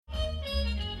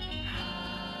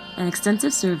An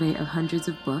extensive survey of hundreds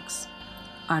of books,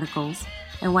 articles,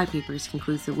 and white papers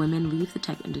concludes that women leave the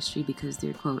tech industry because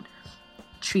they're, quote,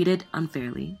 treated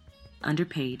unfairly,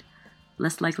 underpaid,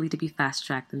 less likely to be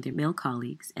fast-tracked than their male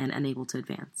colleagues, and unable to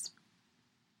advance.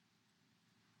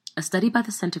 A study by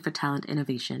the Center for Talent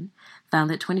Innovation found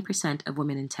that 20% of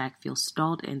women in tech feel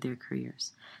stalled in their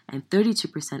careers, and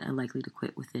 32% are likely to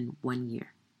quit within 1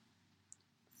 year.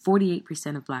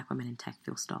 48% of Black women in tech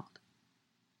feel stalled.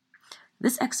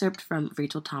 This excerpt from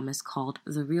Rachel Thomas, called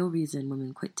The Real Reason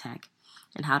Women Quit Tech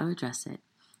and How to Address It,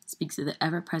 speaks to the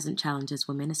ever-present challenges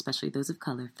women, especially those of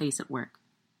color, face at work.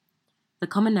 The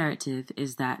common narrative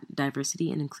is that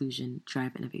diversity and inclusion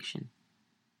drive innovation.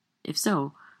 If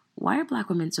so, why are Black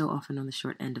women so often on the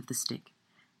short end of the stick?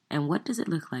 And what does it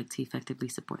look like to effectively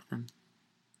support them?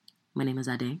 My name is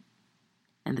Ade,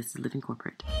 and this is Living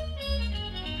Corporate.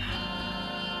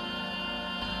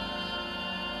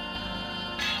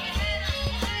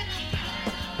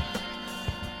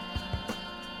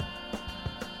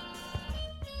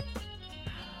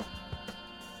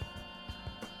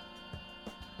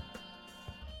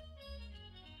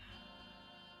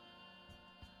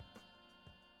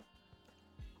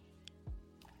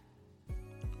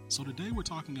 So today we're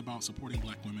talking about supporting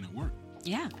Black women at work.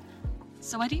 Yeah.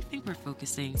 So why do you think we're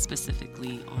focusing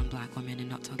specifically on Black women and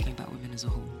not talking about women as a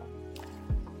whole?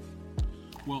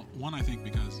 Well, one, I think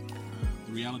because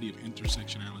the reality of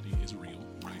intersectionality is real,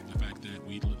 right? The fact that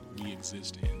we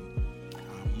exist in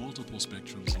multiple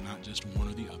spectrums, not just one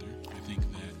or the other. I think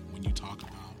that when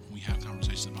we have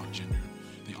conversations about gender,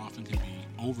 they often can be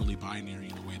overly binary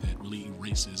in a way that really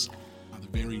erases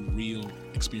the very real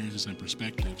experiences and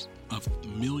perspectives of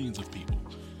millions of people,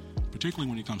 particularly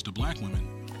when it comes to Black women.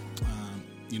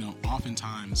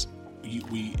 Oftentimes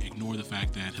we ignore the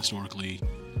fact that historically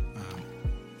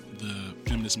the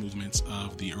feminist movements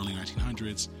of the early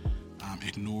 1900s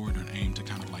ignored or aimed to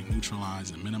kind of like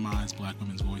neutralize and minimize Black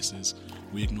women's voices.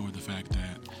 We ignore the fact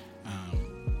that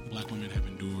Black women have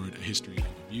endured a history of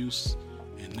abuse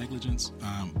and negligence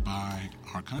by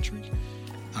our country.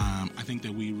 I think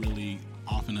that we really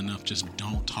often enough just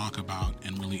don't talk about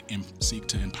and really seek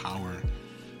to empower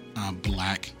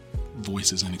Black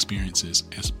voices and experiences,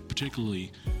 as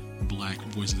particularly Black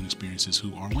voices and experiences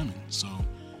who are women. So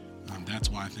that's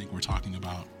why I think we're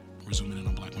zooming in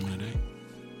on Black women today.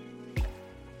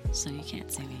 So you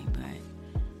can't see me, but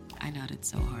I nodded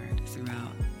so hard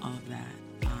throughout all of that.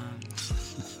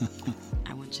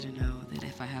 I want you to know that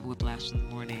if I have whiplash in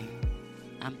the morning,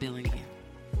 I'm billing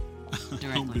you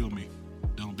directly.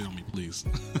 Don't bill me, please.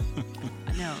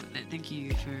 No, thank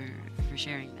you for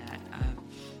sharing that.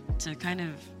 To kind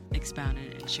of expound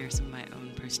it and share some of my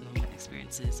own personal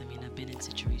experiences, I've been in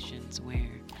situations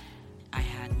where I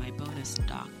had my bonus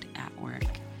docked at work,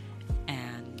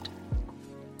 and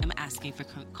I'm asking for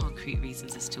concrete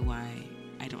reasons as to why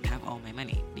I don't have all my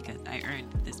money, because I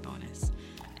earned this bonus.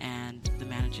 And the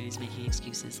manager is making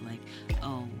excuses like,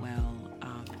 oh, well,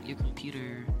 your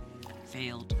computer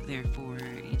failed, therefore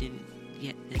you didn't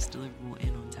get this deliverable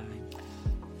in on time.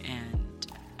 And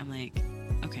I'm like,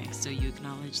 okay, so you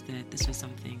acknowledge that this was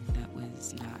something that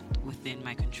was not within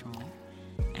my control,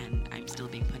 and I'm still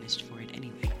being punished for it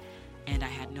anyway. And I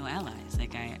had no allies.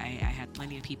 Like, I had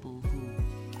plenty of people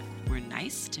who were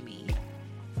nice to me,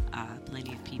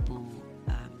 plenty of people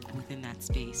within that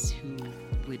space who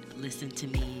would listen to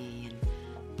me and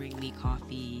bring me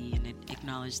coffee and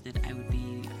acknowledge that I would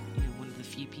be one of the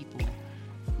few people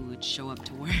who would show up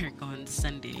to work on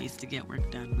Sundays to get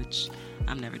work done, which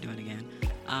I'm never doing again.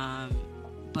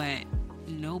 But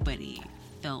nobody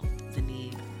felt the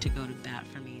need to go to bat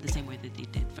for me the same way that they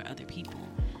did for other people.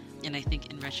 And I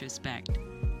think in retrospect,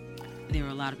 there were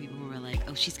a lot of people who were like,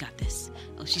 oh, she's got this.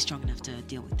 Oh, she's strong enough to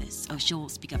deal with this. Oh, she'll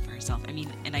speak up for herself.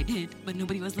 And I did, but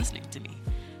nobody was listening to me,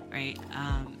 right?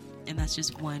 And that's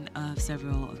just one of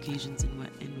several occasions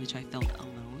in which I felt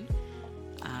alone.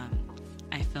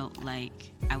 I felt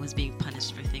like I was being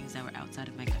punished for things that were outside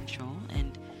of my control.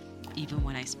 And even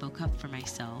when I spoke up for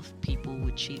myself, people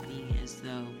would treat me as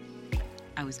though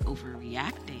I was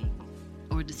overreacting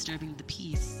or disturbing the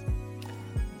peace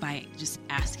by just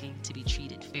asking to be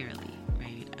treated fairly,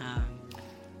 right?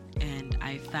 And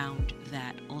I found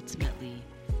that ultimately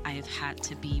I have had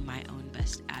to be my own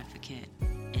best advocate,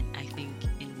 and I think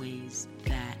in ways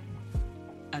that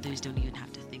others don't even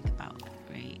have to think about,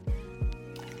 right?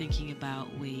 Thinking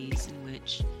about ways in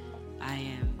which I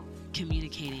am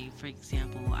communicating. For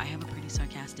example, I have a pretty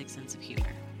sarcastic sense of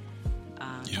humor.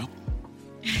 Yep.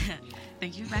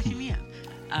 Thank you for backing me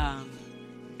up.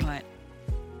 But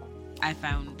I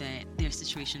found that there are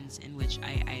situations in which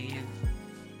I have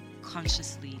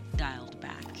consciously dialed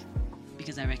back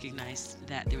because I recognized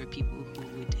that there were people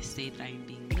who would say that I am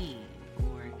being mean,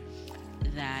 or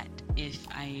that if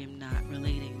I am not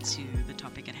relating to the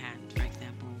topic at hand, for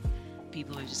example,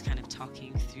 people are just kind of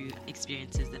talking through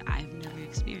experiences that I've never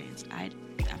experienced. I'm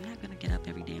not going to get up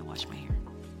every day and wash my hair.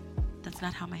 That's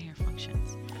not how my hair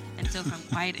functions. And so if I'm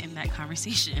quiet in that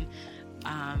conversation,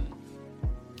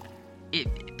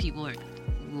 people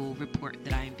will report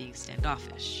that I am being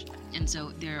standoffish. And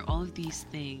so there are all of these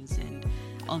things and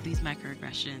all of these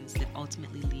microaggressions that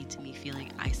ultimately lead to me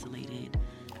feeling isolated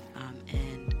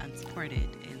and unsupported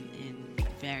in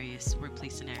various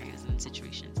workplace scenarios and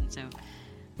situations. And so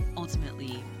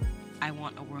ultimately, I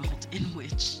want a world in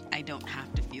which I don't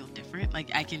have to feel different.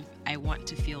 Like I want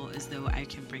to feel as though I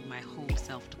can bring my whole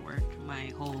self to work,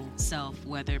 my whole self,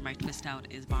 whether my twist out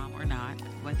is bomb or not,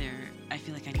 whether I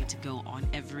feel like I need to go on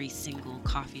every single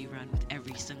coffee run with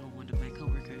every single one of my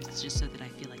coworkers just so that I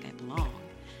feel like I belong.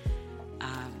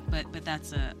 But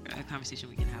that's a conversation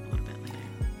we can have a little bit later.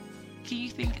 Can you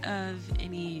think of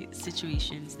any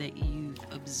situations that you've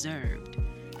observed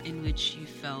in which you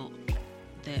felt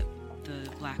that the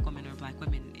black woman or black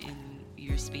women in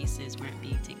your spaces weren't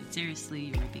being taken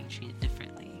seriously or being treated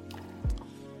differently?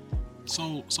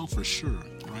 So for sure,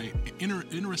 right?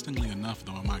 Interestingly enough,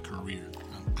 though, in my career,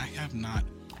 I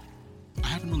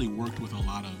haven't really worked with a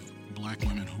lot of black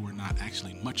women who are not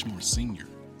actually much more senior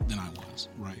than I was,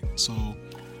 right? So,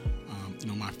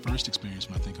 my first experience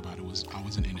when I think about it was I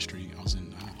was in industry. I was in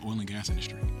the oil and gas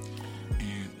industry,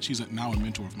 and she's now a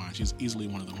mentor of mine. She's easily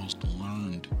one of the most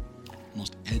learned,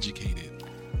 most educated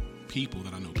people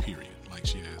that I know, period. Like,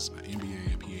 she has an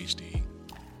MBA, a PhD.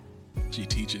 She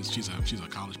teaches. She's a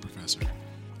college professor.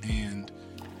 And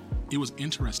it was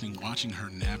interesting watching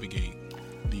her navigate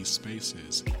these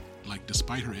spaces. Like,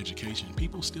 despite her education,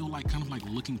 people still kind of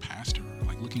looking past her,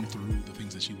 like looking through the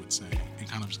things that she would say and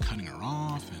kind of just cutting her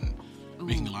off and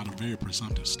making a lot of very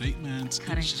presumptive statements.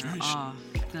 Cutting her off.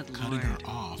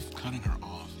 Cutting her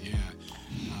off. Yeah.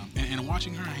 And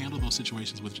watching her handle those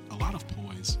situations with a lot of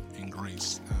poise and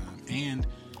grace, and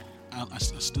a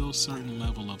still certain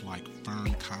level of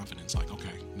firm confidence. Like,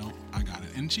 okay, nope, I got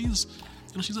it. And she's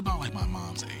about like my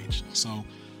mom's age, so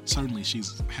certainly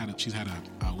she's had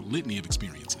a litany of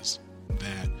experiences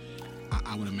that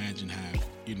I would imagine have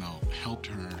helped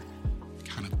her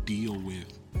kind of deal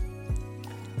with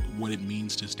what it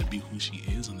means just to be who she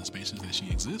is in the spaces that she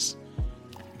exists.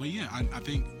 But yeah, I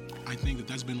think that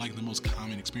that's been the most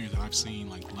common experience that I've seen,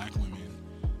 black women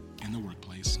in the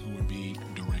workplace who would be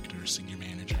directors, senior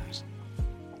managers.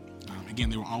 Again,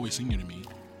 they were always senior to me,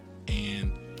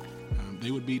 and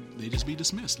they'd just be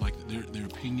dismissed. Their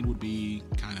opinion would be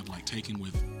kind of taken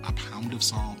with a pound of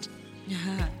salt,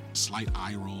 slight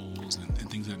eye rolls and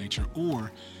things of that nature.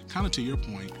 Or kind of to your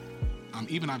point,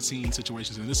 even I've seen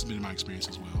situations, and this has been my experience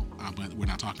as well, but we're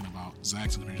not talking about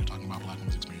Zach's experience, we're talking about black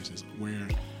women's experiences, where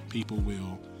people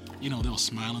will, they'll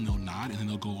smile and they'll nod, and then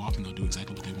they'll go off and they'll do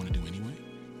exactly what they want to do anyway.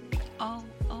 Oh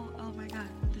my God.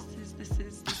 This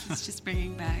is just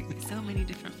bringing back so many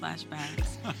different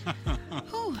flashbacks.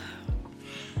 Whew.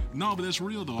 No, but it's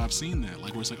real though. I've seen that,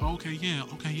 where it's okay, yeah,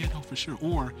 no, for sure.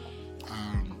 Or,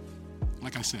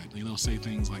 like I said, they'll say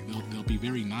things they'll be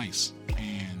very nice,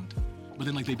 but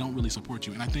then they don't really support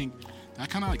you. And I think that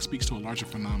kind of speaks to a larger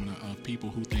phenomena of people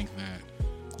who think that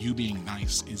you being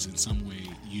nice is in some way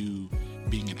you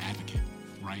being an advocate,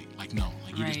 right? No,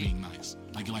 you're just being nice.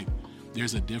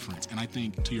 There's a difference. And I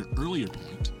think to your earlier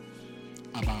point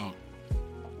about,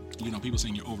 people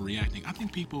saying you're overreacting, I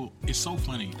think it's so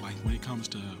funny, when it comes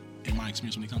to, in my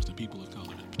experience, when it comes to people of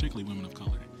color, particularly women of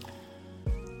color,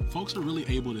 folks are really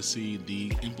able to see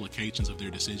the implications of their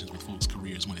decisions with folks'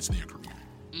 careers when it's their career.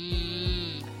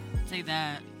 Say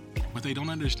that. But they don't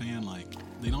understand,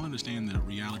 the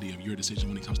reality of your decision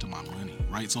when it comes to my money,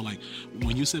 right? So,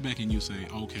 when you sit back and you say,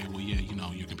 okay, well, yeah,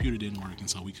 your computer didn't work, and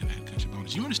so we couldn't cut your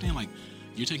bonus. You understand,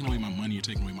 you're taking away my money, you're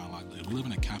taking away my livelihood. We live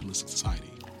in a capitalistic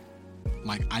society.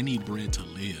 I need bread to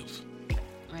live.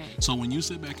 Right. So when you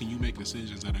sit back and you make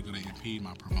decisions that are going to impede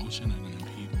my promotion, are going to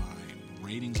impede my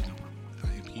ratings, are going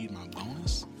to impede my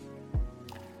bonus,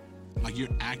 you're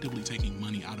actively taking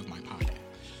money out of my pocket.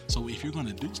 So if you're going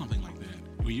to do something like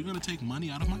that, or you're going to take money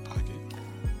out of my pocket,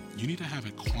 you need to have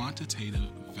a quantitative,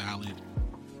 valid,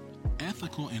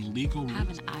 ethical, and legal reason. Have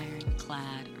an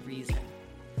ironclad reason.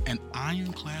 An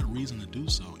ironclad reason to do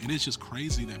so. And it's just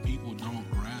crazy that people don't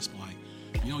grasp,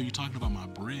 you're talking about my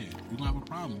bread. We're going to have a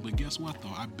problem. But guess what, though?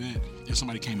 I bet if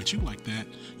somebody came at you like that,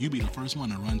 you'd be the first one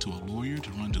to run to a lawyer,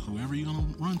 to run to whoever you're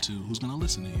going to run to, who's going to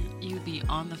listen to you. You'd be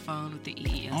on the phone with the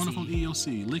EEOC. On the phone with the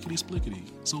EEOC. Lickety-splickety.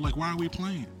 So, why are we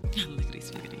playing?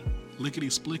 Lickety-splickety.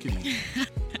 Lickety-splickety.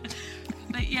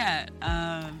 But Yeah,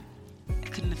 I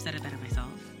couldn't have said it better myself.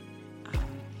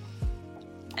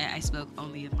 I spoke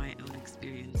only of my own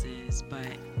experiences, but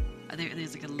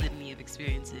there's like a litany of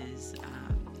experiences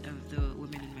of the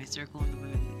women in my circle and the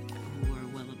women who are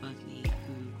well above me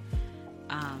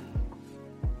who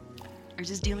are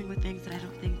just dealing with things that I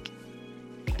don't think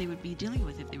they would be dealing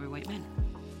with if they were white men,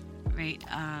 right?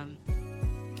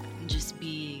 Just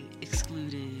being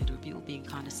excluded, or people being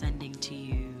condescending to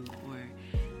you, or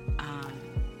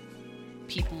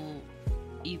people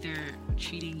either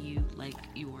treating you like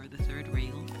you are the third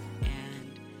rail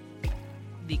and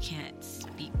they can't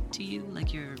speak to you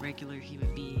like you're a regular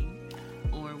human being,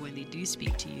 or when they do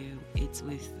speak to you, it's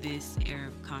with this air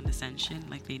of condescension,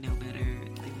 like they know better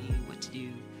than you what to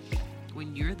do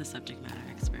when you're the subject matter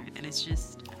expert. And it's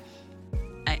just,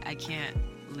 I can't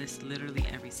list literally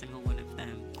every single one of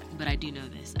them, but I do know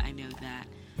this. I know that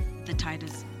the tide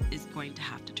is going to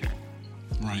have to turn.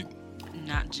 Right.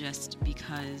 Not just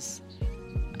because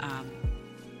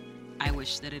I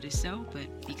wish that it is so,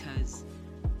 but because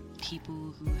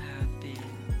people who have been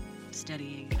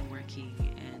studying and working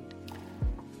and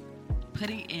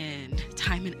putting in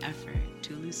time and effort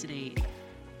to elucidate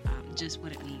just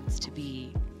what it means to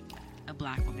be a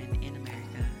black woman in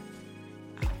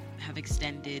America have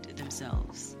extended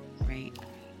themselves, right?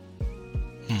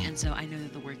 And so I know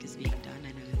that the work is being done.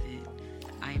 I know that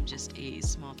I am just a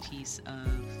small piece of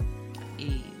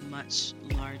a much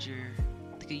larger,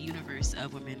 like a universe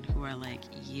of women who are like,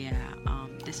 yeah,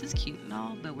 this is cute and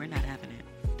all, but we're not having it.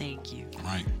 Thank you.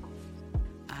 Right.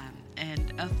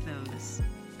 And of those,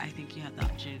 I think you have the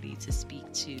opportunity to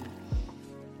speak to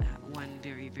one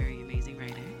very, very amazing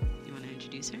writer. You want to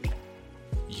introduce her?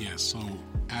 Yes, so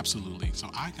absolutely. So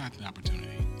I got the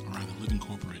opportunity, or rather Living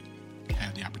Corporate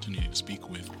had the opportunity to speak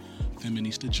with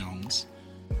Feminista Jones.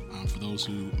 For those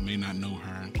who may not know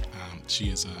her,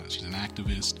 she's an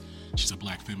activist. She's a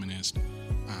black feminist,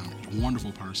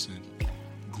 wonderful person,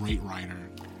 great writer,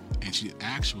 and she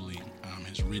actually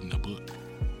has written a book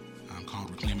called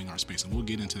Reclaiming Our Space, and we'll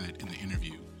get into that in the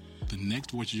interview. The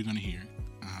next voice you're going to hear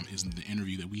is the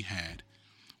interview that we had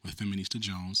with Feminista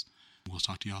Jones. We'll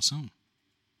talk to y'all soon.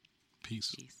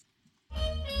 Peace.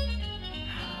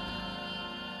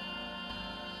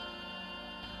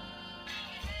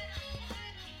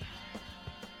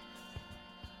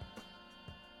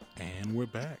 And we're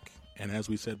back. And as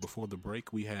we said before the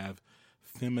break, we have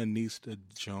Feminista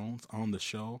Jones on the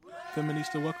show.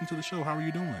 Feminista, welcome to the show. How are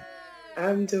you doing?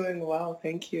 I'm doing well,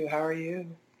 thank you. How are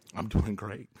you? I'm doing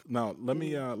great. Now, let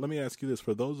me ask you this.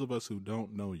 For those of us who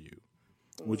don't know you,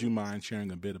 would you mind sharing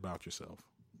a bit about yourself?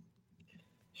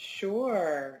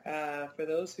 Sure. For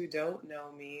those who don't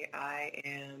know me, I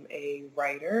am a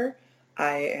writer.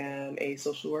 I am a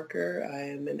social worker. I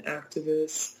am an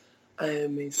activist. I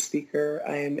am a speaker.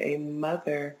 I am a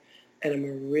mother. And I'm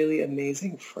a really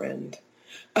amazing friend.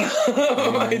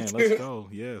 Let's go.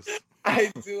 Yes.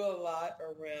 I do a lot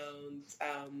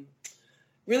around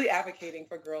really advocating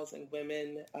for girls and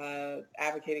women,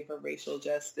 advocating for racial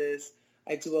justice.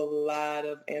 I do a lot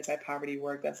of anti-poverty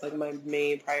work. That's like my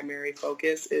main primary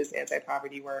focus is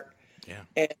anti-poverty work. Yeah.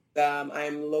 And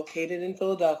I'm located in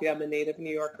Philadelphia. I'm a native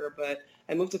New Yorker, but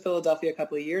I moved to Philadelphia a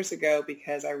couple of years ago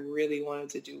because I really wanted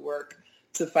to do work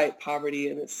to fight poverty.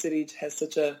 And the city has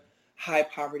such a high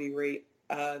poverty rate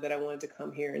that I wanted to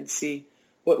come here and see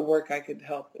what work I could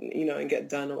help, and get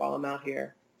done while I'm out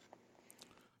here.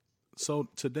 So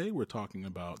today we're talking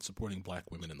about supporting black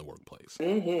women in the workplace.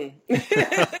 Mm-hmm.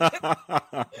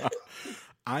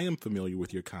 I am familiar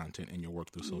with your content and your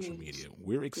work through social media.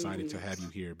 We're excited to have you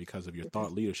here because of your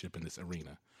thought leadership in this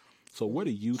arena. So what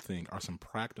do you think are some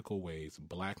practical ways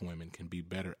black women can be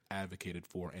better advocated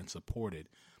for and supported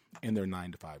in their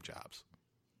 9-to-5 jobs?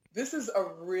 This is a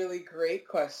really great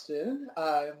question.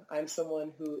 I'm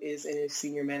someone who is in a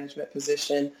senior management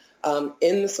position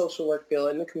in the social work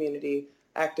field, in the community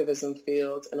activism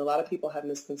field, and a lot of people have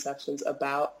misconceptions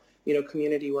about,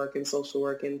 community work and social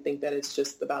work and think that it's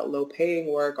just about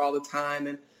low-paying work all the time,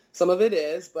 and some of it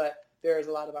is, but there's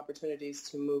a lot of opportunities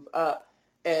to move up.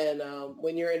 And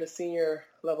when you're in a senior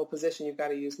level position, you've got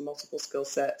to use multiple skill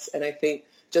sets. And I think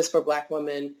just for black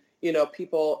women,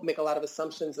 people make a lot of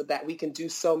assumptions that we can do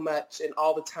so much and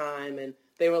all the time, and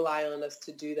they rely on us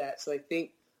to do that. So I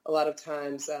think a lot of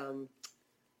times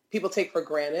people take for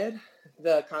granted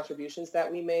the contributions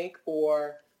that we make,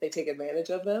 or they take advantage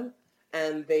of them,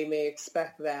 and they may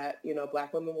expect that,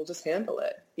 black women will just handle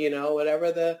it.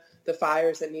 Whatever the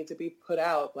fires that need to be put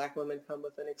out, black women come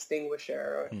with an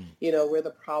extinguisher, or, we're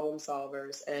the problem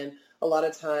solvers. And a lot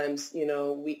of times,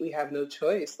 we have no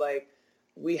choice. Like,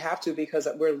 we have to, because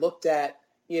we're looked at,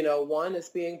 one is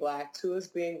being Black, two is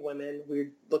being women.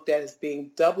 We're looked at as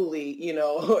being doubly,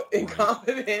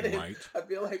 incompetent. And Right. I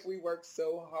feel like we work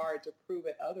so hard to prove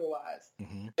it otherwise.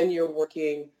 Mm-hmm. And you're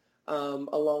working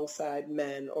alongside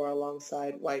men or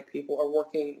alongside white people, or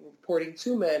reporting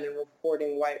to men and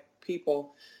reporting white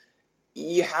people.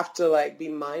 You have to be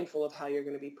mindful of how you're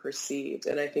going to be perceived.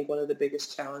 And I think one of the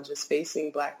biggest challenges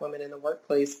facing Black women in the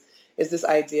workplace is this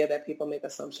idea that people make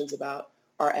assumptions about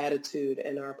our attitude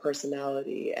and our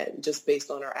personality, and just based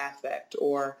on our affect,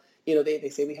 or, they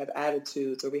say we have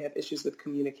attitudes or we have issues with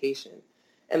communication.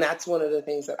 And that's one of the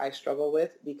things that I struggle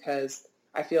with, because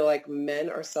I feel like men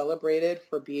are celebrated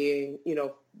for being,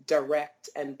 direct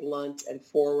and blunt and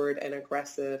forward and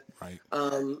aggressive. Right.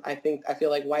 I feel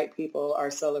like white people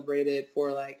are celebrated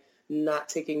for not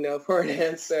taking no for an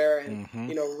answer, and,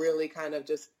 really kind of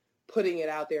just putting it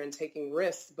out there and taking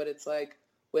risks. But it's like,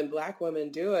 when Black women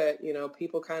do it,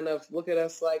 people kind of look at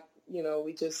us like,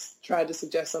 we just tried to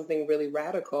suggest something really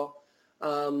radical.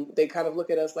 They kind of look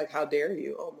at us like, how dare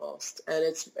you, almost. And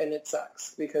it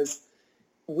sucks, because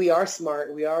we are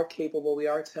smart, we are capable, we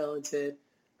are talented.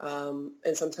 And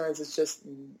sometimes it's just,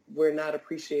 we're not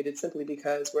appreciated simply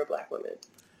because we're Black women.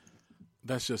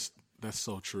 That's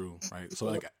so true, right?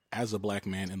 So as a Black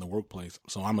man in the workplace,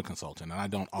 so I'm a consultant, and I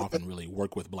don't often really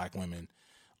work with Black women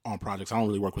on projects. I don't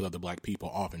really work with other Black people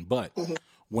often, but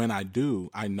when I do,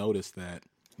 I notice that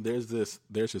there's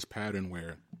this pattern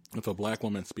where if a Black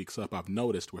woman speaks up, I've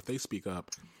noticed where if they speak up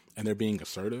and they're being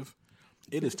assertive,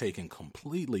 it is taken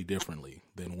completely differently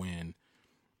than when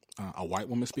a white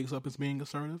woman speaks up as being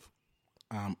assertive.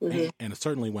 And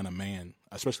certainly when a man,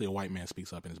 especially a white man,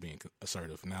 speaks up and is being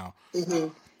assertive. Now,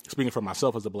 speaking for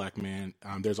myself as a Black man,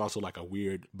 there's also a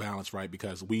weird balance, right?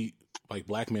 Because we,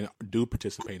 Black men, do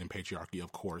participate in patriarchy,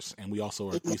 of course, and we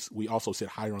also we also sit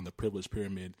higher on the privilege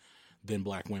pyramid than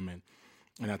Black women.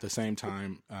 And at the same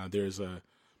time, there's a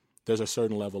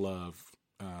certain level of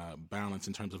balance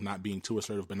in terms of not being too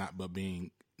assertive, but not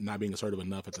being assertive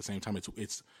enough at the same time.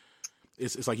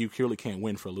 It's like you clearly can't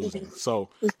win for losing. So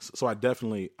I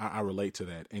definitely I relate to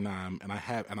that, and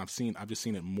I've just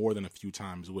seen it more than a few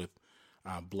times with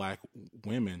Black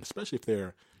women, especially if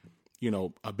they're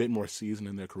a bit more seasoned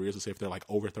in their careers. Let's say if they're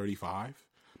over 35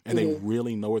 and they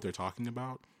really know what they're talking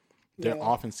about, they're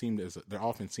often seen as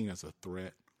a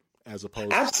threat, as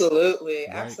opposed absolutely.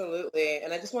 Right?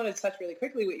 And I just want to touch really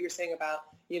quickly what you're saying about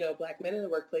Black men in the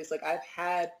workplace. I've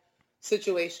had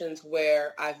situations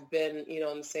where I've been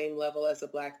on the same level as a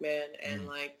Black man, and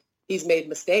he's made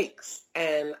mistakes,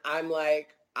 and I'm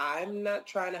like, I'm not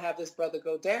trying to have this brother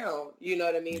go down, you know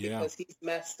what I mean? Yeah. Because he's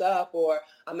messed up, or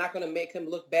I'm not going to make him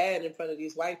look bad in front of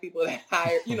these white people that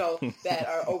hire, that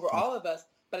are over all of us.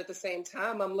 But at the same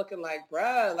time, I'm looking like,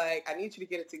 bruh, I need you to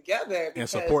get it together. And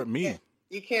support me.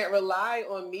 You can't rely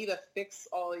on me to fix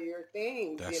all your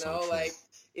things, That's so true.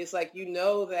 It's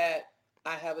that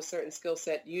I have a certain skill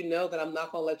set. That I'm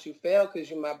not going to let you fail because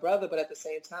you're my brother, but at the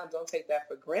same time, don't take that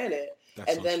for granted.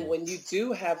 That's and then true. when you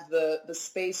do have the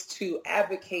space to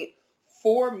advocate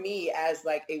for me as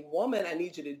a woman, I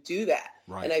need you to do that.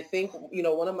 Right. And I think,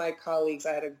 one of my colleagues,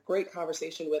 I had a great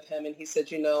conversation with him, and he said,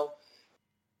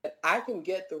 I can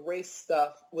get the race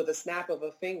stuff with a snap of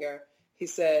a finger. He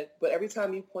said, but every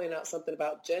time you point out something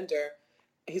about gender,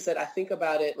 he said, I think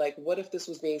about it, what if this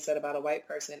was being said about a white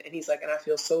person? And he's like, and I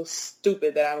feel so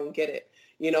stupid that I don't get it,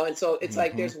 And so it's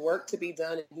there's work to be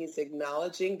done. And he's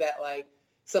acknowledging that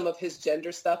some of his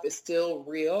gender stuff is still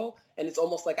real. And it's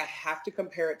almost I have to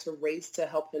compare it to race to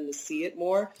help him to see it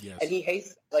more. Yes. And he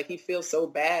hates, he feels so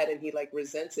bad, and he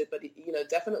resents it. But,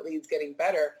 definitely it's getting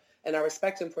better. And I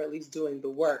respect him for at least doing the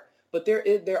work. But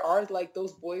there are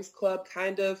those boys club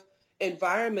kind of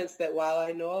environments that, while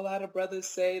I know a lot of brothers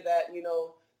say that,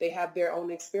 they have their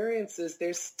own experiences,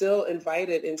 they're still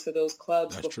invited into those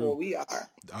clubs. That's before true. We are.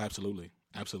 Absolutely.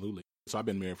 So I've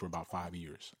been married for about 5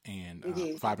 years, and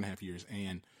 5.5 years.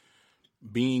 And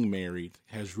being married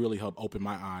has really helped open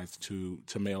my eyes to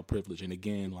male privilege. And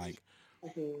again,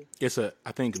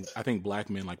 I think Black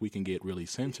men, we can get really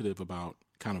sensitive about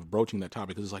kind of broaching that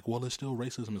topic, because it's well, it's still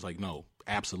racism. It's no,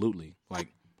 absolutely.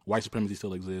 White supremacy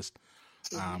still exists.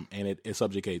 And it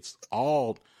subjugates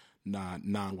all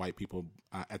non-white people.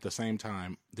 At the same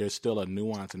time, there's still a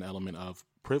nuance and element of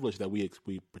privilege that we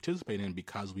participate in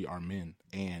because we are men,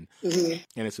 and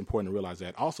it's important to realize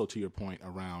that. Also, to your point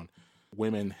around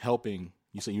women helping,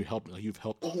 you say you've helped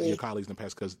your colleagues in the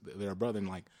past because they're a brother.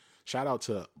 And shout out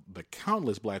to the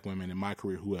countless Black women in my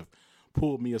career who have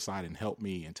pulled me aside and helped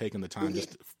me and taken the time,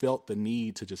 just felt the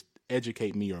need to just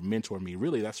educate me or mentor me.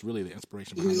 Really, that's really the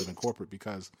inspiration behind Living Corporate,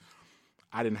 because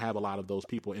I didn't have a lot of those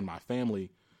people in my family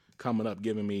coming up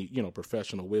giving me,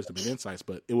 professional wisdom and insights,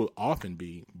 but it will often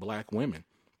be Black women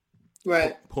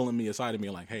right, pulling me aside and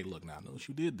being like, hey, look, now I notice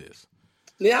you did this.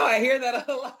 Now I hear that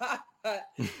a lot.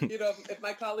 If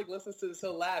my colleague listens to this,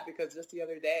 he'll laugh, because just the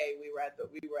other day we were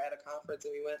at a conference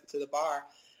and we went to the bar,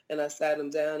 and I sat him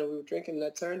down and we were drinking, and I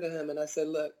turned to him and I said,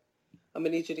 look, I'm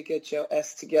gonna need you to get your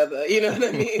S together. You know what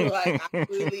I mean? Like, I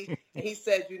really. And he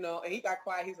said, and he got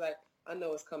quiet. He's like, I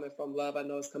know it's coming from love. I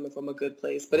know it's coming from a good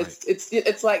place, but right.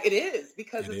 it's like it is,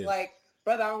 because it's like,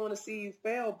 brother, I don't want to see you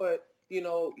fail, but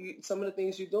some of the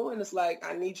things you're doing, it's like,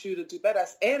 I need you to do better.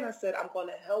 And I said, I'm going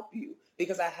to help you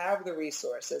because I have the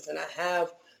resources and I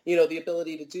have, the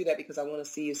ability to do that, because I want to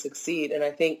see you succeed. And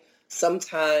I think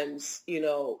sometimes,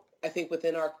 I think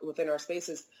within our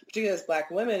spaces, particularly as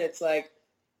Black women, it's like,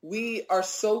 we are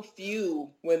so few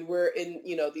when we're in,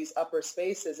 these upper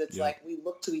spaces. It's Yep. like we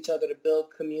look to each other to build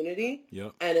community.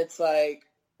 Yep. And it's like,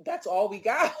 that's all we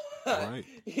got. Right.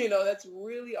 That's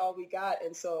really all we got.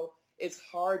 And so it's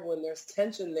hard when there's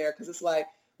tension there, because it's like,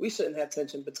 we shouldn't have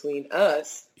tension between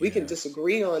us. We can Yes.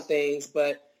 disagree on things,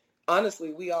 but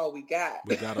honestly, we all we got.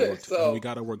 We gotta work. So we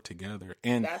gotta work together,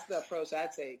 and that's the approach I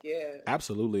take. Yeah,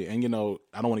 absolutely. And I don't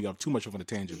want to get off too much of a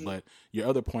tangent, but your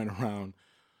other point around,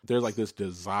 there's like this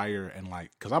desire, and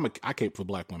like, because I cape for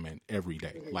Black women every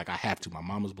day. Like, I have to. My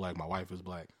mom is Black. My wife is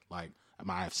Black. Like,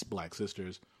 I have Black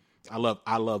sisters. I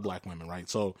love Black women, right?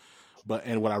 So,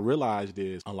 and what I realized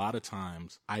is, a lot of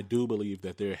times I do believe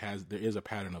that there is a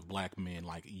pattern of Black men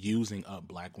like using up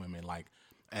Black women like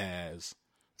as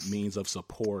means of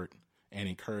support and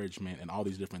encouragement and all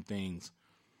these different things,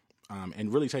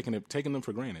 and really taking them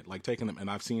for granted, like taking them. And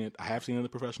I have seen it in the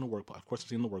professional workplace. Of course, I've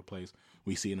seen it in the workplace.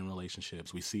 We see it in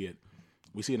relationships. We see it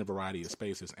in a variety of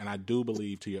spaces. And I do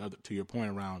believe, to your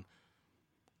point around,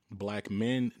 Black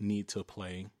men need to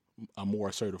play a more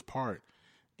assertive part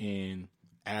in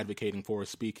advocating for,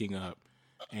 speaking up,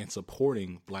 and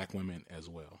supporting Black women as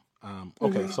well.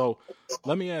 Okay, so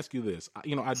let me ask you this.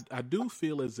 I do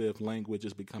feel as if language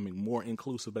is becoming more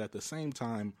inclusive, but at the same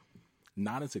time,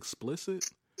 not as explicit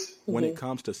when it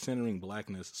comes to centering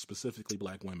Blackness, specifically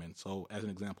Black women. So as an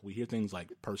example, we hear things like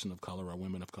person of color or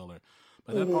women of color,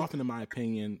 but that often, in my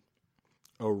opinion,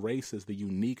 erases the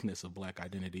uniqueness of Black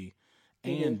identity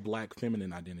and Black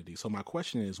feminine identity. So my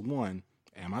question is, one,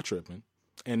 am I tripping?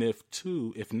 And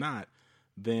if not,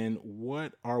 then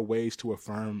what are ways to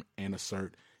affirm and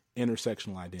assert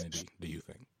intersectional identity, do you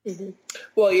think?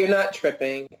 Well, you're not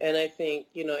tripping. And I think,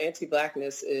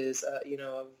 anti-Blackness is,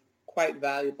 a quite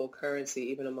valuable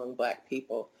currency even among Black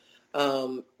people.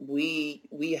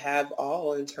 We have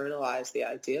all internalized the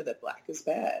idea that Black is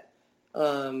bad.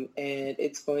 And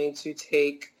it's going to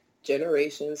take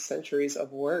generations, centuries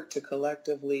of work to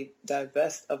collectively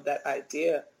divest of that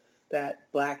idea that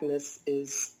Blackness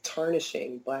is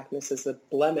tarnishing, Blackness is a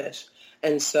blemish.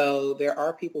 And so there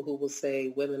are people who will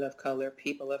say women of color,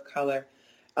 people of color,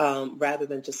 rather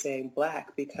than just saying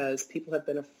Black, because people have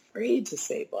been afraid to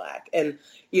say Black. And,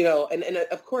 and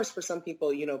of course, for some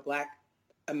people, Black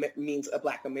means a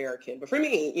Black American. But for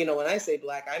me, when I say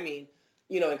Black, I mean,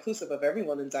 inclusive of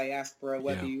everyone in diaspora,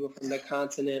 whether you were from the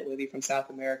continent, whether you're from South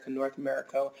America, North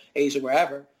America, Asia,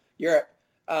 wherever, Europe.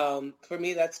 For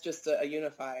me, that's just a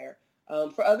unifier.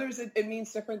 For others, it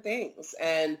means different things.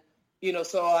 And,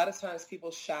 so a lot of times people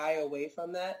shy away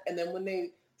from that. And then when they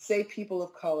say people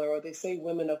of color or they say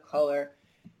women of color,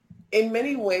 in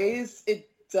many ways, it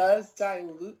does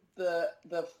dilute the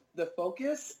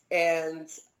focus. And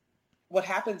what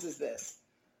happens is this.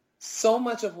 So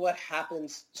much of what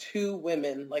happens to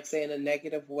women, like say in a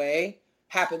negative way,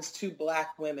 happens to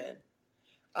Black women.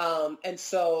 And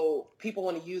so people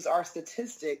want to use our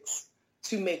statistics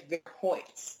to make their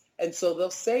points. And so they'll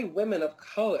say women of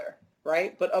color,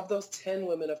 right? But of those 10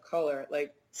 women of color,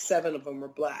 like 7 of them are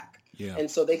Black. Yeah. And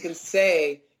so they can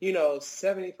say,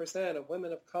 70% of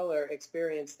women of color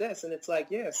experience this. And it's like,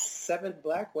 yes, 7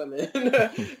 Black women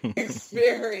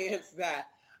experience that.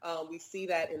 We see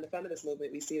that in the feminist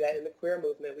movement. We see that in the queer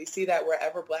movement. We see that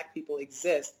wherever Black people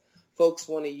exist, folks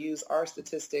want to use our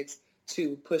statistics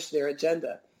to push their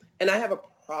agenda. And I have a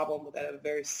problem with that. I have a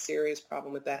very serious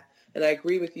problem with that. And I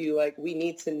agree with you, like, we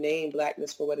need to name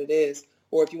Blackness for what it is.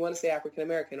 Or if you want to say African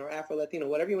American or Afro-Latino,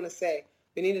 whatever you want to say,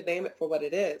 we need to name it for what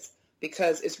it is.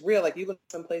 Because it's real. Like, you look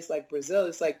at some place like Brazil,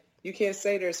 it's like, you can't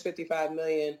say there's 55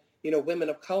 million, women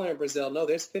of color in Brazil. No,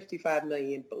 there's 55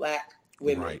 million Black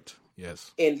women. Right.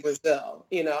 Yes. In Brazil,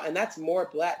 and that's more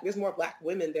Black. There's more Black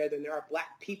women there than there are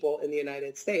Black people in the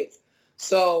United States.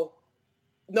 So,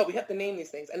 no, we have to name these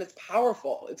things. And it's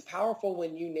powerful. It's powerful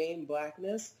when you name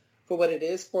Blackness for what it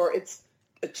is, for its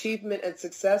achievement and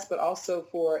success, but also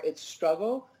for its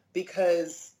struggle,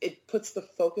 because it puts the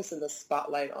focus and the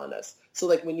spotlight on us. So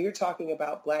like when you're talking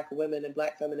about Black women and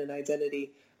Black feminine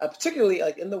identity, particularly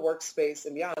like in the workspace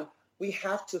and beyond, we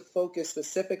have to focus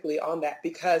specifically on that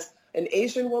because an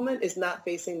Asian woman is not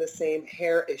facing the same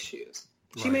hair issues.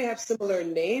 She may have similar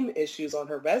name issues on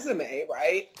her resume,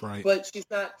 right? But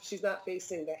she's not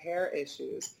facing the hair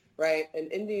issues, right? An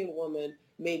Indian woman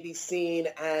may be seen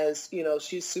as,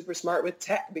 she's super smart with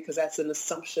tech because that's an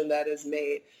assumption that is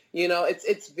made.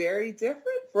 It's very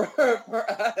different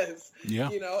for us. Yeah.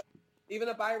 Even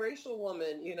a biracial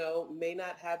woman, may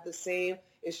not have the same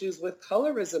issues with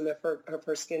colorism if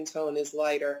her skin tone is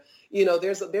lighter.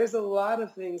 There's a lot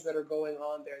of things that are going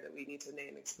on there that we need to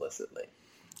name explicitly.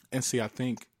 And see, I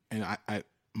think, and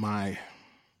my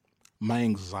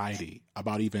anxiety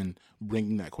about even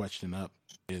bringing that question up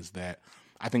is that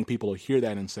I think people will hear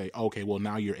that and say, okay, well,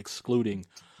 now you're excluding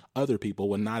other people.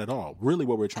 Well, not at all. Really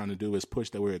what we're trying to do is push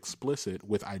that we're explicit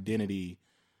with identity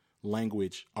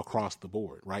language across the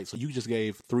board, right? So you just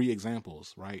gave 3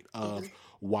 examples, right, of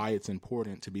why it's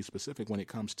important to be specific when it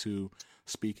comes to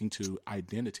speaking to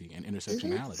identity and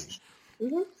intersectionality.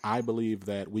 I believe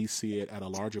that we see it at a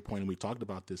larger point, and we talked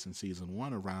about this in season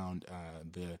 1 around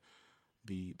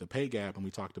the pay gap, and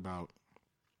we talked about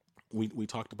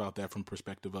that from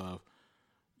perspective of,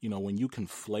 when you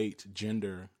conflate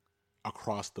gender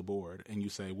across the board and you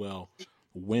say, well,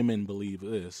 women believe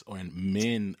this, and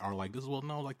men are like this. Well,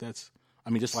 no, like that's,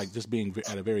 just being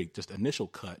at a very just initial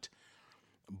cut,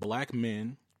 Black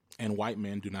men and white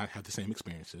men do not have the same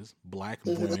experiences. Black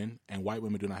women and white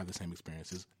women do not have the same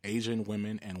experiences. Asian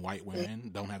women and white women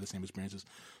don't have the same experiences.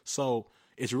 So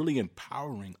it's really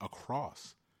empowering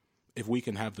across if we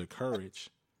can have the courage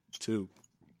to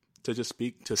just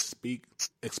speak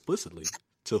explicitly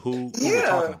to who we're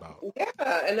talking about. Yeah,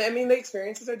 and the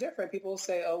experiences are different. People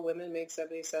say, oh, women make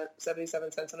 77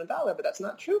 cents on a dollar, but that's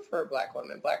not true for Black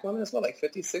women. Black women is like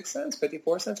 56 cents,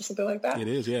 54 cents or something like that. It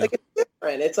is, yeah. Like it's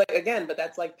different. It's like, again, but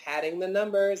that's like padding the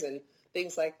numbers and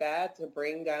things like that to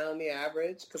bring down the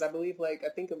average. Because I believe, I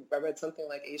think I read something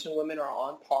like Asian women are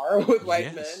on par with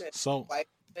white men.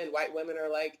 And white women are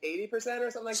like 80%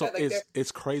 or something like that. Like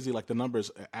it's crazy. Like the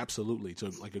numbers, absolutely. So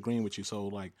like agreeing with you. So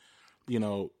like,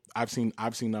 I've seen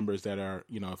numbers that are,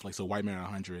 if so white men are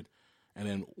 100 and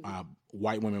then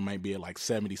white women might be at like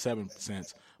 77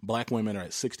 cents. Black women are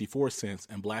at 64 cents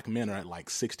and Black men are at like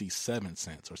 67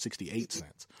 cents or 68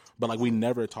 cents. But like we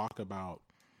never talk about,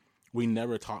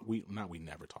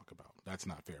 that's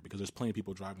not fair because there's plenty of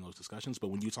people driving those discussions. But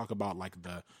when you talk about like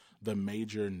the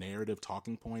major narrative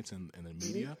talking points in the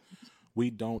media, we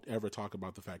don't ever talk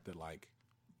about the fact that like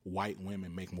white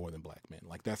women make more than Black men.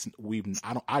 Like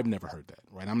I've never heard that,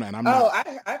 right?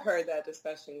 I've heard that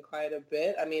discussion quite a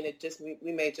bit.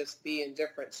 We may just be in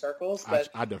different circles, but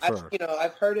I defer.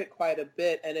 I've heard it quite a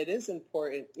bit, and it is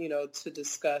important, to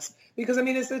discuss because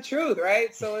it's the truth,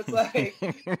 right? So it's like,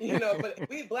 but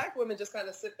we Black women just kind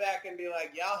of sit back and be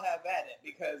like, y'all have at it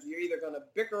because you're either going to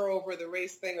bicker over the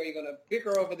race thing or you're going to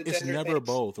bicker over the gender thing. It's never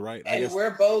both, right? And we're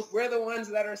the ones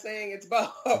that are saying it's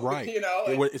both, right?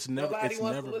 It's never. Nobody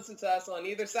wants to listen to us on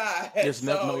either side.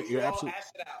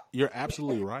 You're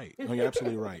absolutely right. No, you're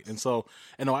absolutely right. And so,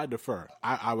 I defer.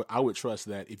 I would trust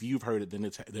that if you've heard it,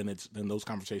 then those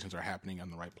conversations are happening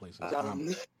in the right places.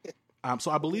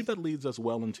 So I believe that leads us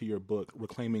well into your book,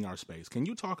 Reclaiming Our Space. Can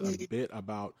you talk a bit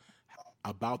about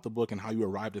the book and how you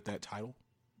arrived at that title?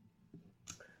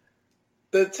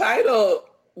 The title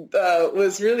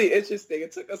was really interesting.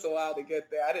 It took us a while to get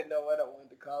there. I didn't know what I wanted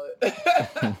to call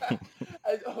it.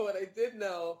 What I did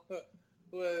know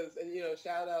was, and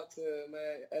shout out to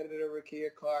my editor Rakia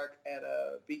Clark at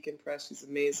Beacon Press. She's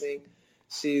amazing.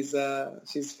 She's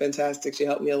fantastic. She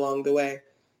helped me along the way.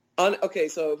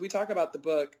 So if we talk about the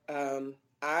book,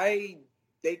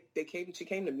 she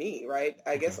came to me, right?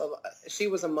 I guess she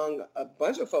was among a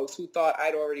bunch of folks who thought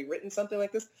I'd already written something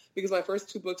like this because my first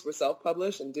 2 books were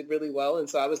self-published and did really well. And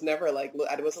so I was never I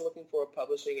wasn't looking for a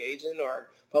publishing agent or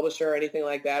publisher or anything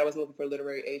like that. I wasn't looking for a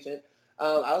literary agent.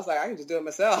 I was like, I can just do it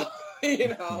myself,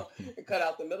 and cut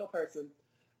out the middle person.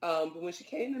 But when she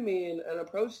came to me and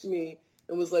approached me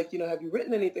and was like, have you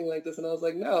written anything like this? And I was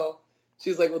like, no. She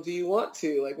was like, well, do you want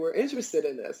to? Like, we're interested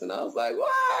in this. And I was like,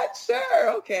 what?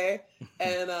 Sure. Okay.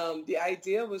 And the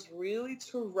idea was really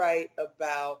to write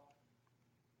about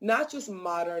not just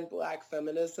modern Black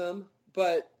feminism,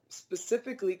 but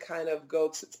specifically kind of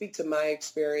speak to my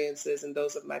experiences and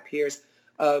those of my peers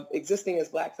existing as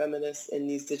Black feminists in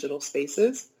these digital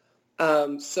spaces.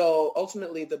 So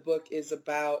ultimately, the book is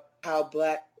about how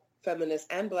Black feminists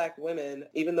and Black women,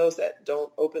 even those that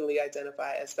don't openly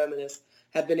identify as feminists,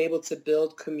 have been able to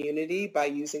build community by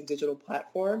using digital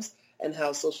platforms and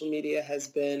how social media has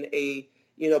been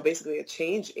basically a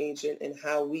change agent in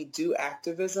how we do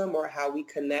activism or how we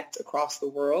connect across the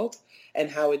world, and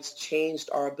how it's changed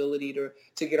our ability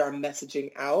to get our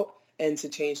messaging out and to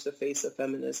change the face of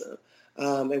feminism.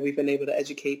 And we've been able to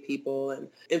educate people and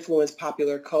influence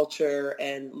popular culture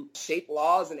and shape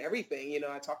laws and everything.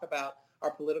 I talk about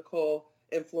our political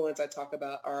influence. I talk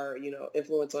about our,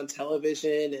 influence on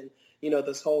television, and,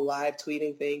 this whole live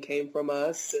tweeting thing came from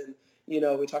us. And,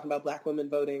 we're talking about Black women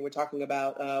voting. We're talking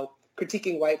about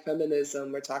critiquing white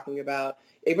feminism. We're talking about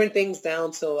even things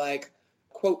down to like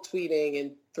quote tweeting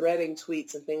and threading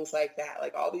tweets and things like that.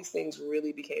 Like all these things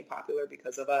really became popular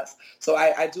because of us. So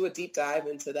I do a deep dive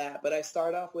into that, but I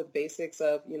start off with basics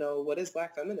of, what is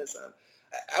Black feminism?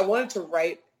 I wanted to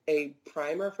write a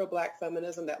primer for Black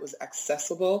feminism that was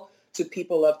accessible to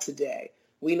people of today.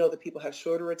 We know that people have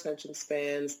shorter attention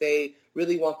spans. They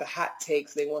really want the hot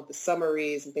takes. They want the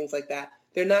summaries and things like that.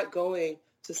 They're not going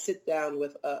to sit down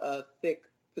with a thick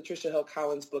Patricia Hill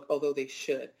Collins book, although they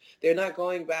should. They're not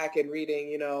going back and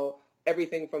reading,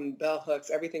 everything from Bell Hooks,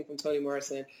 everything from Toni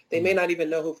Morrison. They may not even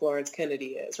know who Florence Kennedy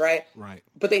is, right? Right.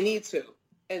 But they need to.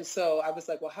 And so I was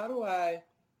like, well, how do I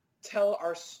tell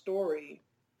our story?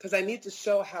 Because I need to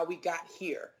show how we got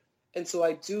here. And so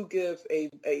I do give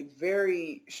a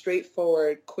very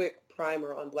straightforward, quick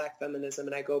primer on Black feminism,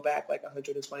 and I go back like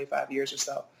 125 years or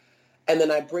so. And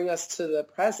then I bring us to the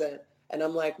present, and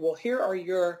I'm like, well, here are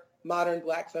your modern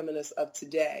Black feminists of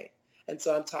today. And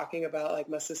so I'm talking about like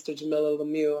my sister Jamila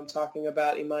Lemieux. I'm talking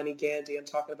about Imani Gandhi. I'm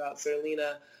talking about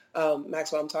Zerlina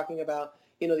Maxwell. I'm talking about,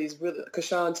 these really,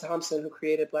 Kashawn Thompson, who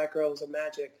created Black Girls of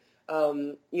Magic.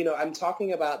 I'm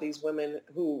talking about these women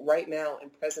who right now in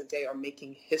present day are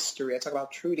making history. I talk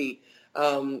about Trudy,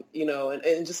 and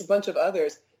just a bunch of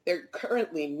others. They're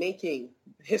currently making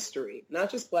history,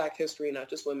 not just Black history, not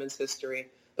just women's history,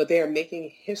 but they are making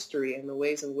history in the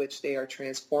ways in which they are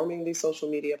transforming these social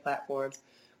media platforms.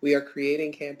 We are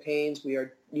creating campaigns. We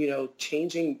are,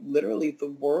 changing literally the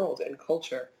world and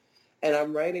culture. And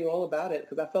I'm writing all about it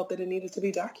because I felt that it needed to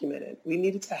be documented. We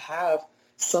needed to have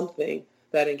something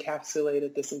that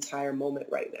encapsulated this entire moment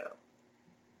right now.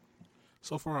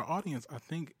 So for our audience, I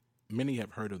think many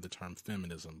have heard of the term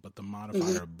feminism, but the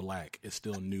modifier Black is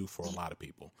still new for a lot of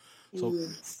people. So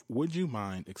would you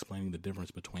mind explaining the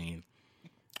difference between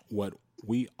what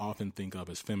we often think of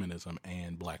as feminism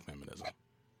and Black feminism?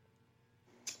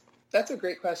 That's a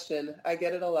great question. I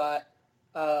get it a lot.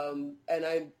 And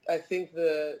I think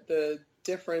the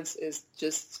difference is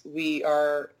just we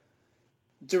are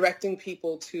directing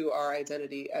people to our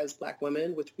identity as Black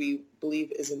women, which we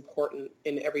believe is important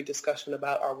in every discussion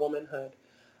about our womanhood.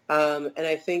 And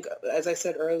I think, as I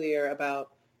said earlier, about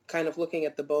kind of looking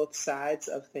at the both sides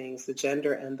of things, the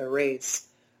gender and the race.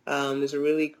 There's a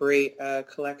really great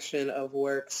collection of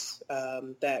works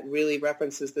that really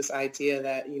references this idea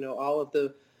that, all of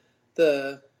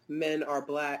the men are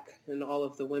Black and all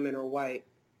of the women are white.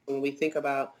 When we think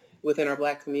about within our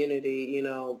Black community,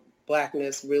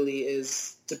 Blackness really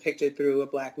is depicted through a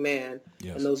Black man.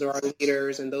 Yes. And those are our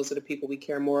leaders, and those are the people we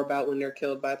care more about when they're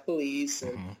killed by police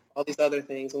and all these other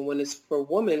things. And when it's for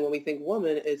women, when we think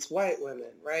woman, it's white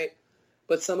women, right?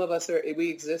 But some of us we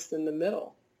exist in the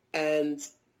middle. And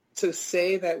to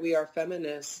say that we are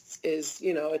feminists is,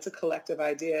 it's a collective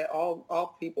idea.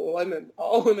 All people,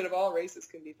 all women of all races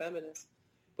can be feminists.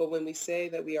 But when we say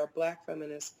that we are Black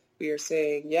feminists, we are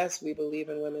saying, yes, we believe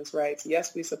in women's rights.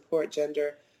 Yes, we support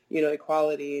gender,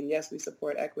 equality. And yes, we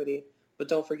support equity. But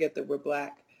don't forget that we're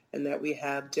Black and that we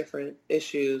have different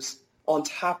issues on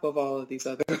top of all of these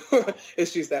other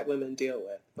issues that women deal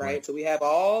with, right? So we have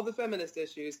all the feminist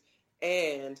issues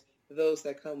and those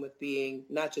that come with being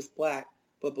not just Black,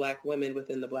 but Black women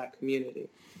within the Black community.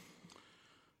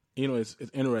 It's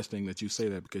interesting that you say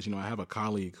that because, I have a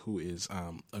colleague who is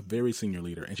a very senior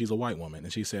leader, and she's a white woman.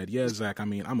 And she said, yeah, Zach,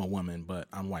 I'm a woman, but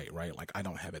I'm white, right? Like, I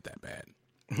don't have it that bad.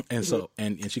 And so,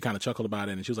 and she kind of chuckled about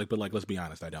it, and she was like, but like, let's be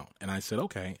honest, I don't. And I said,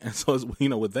 okay. And so,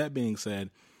 with that being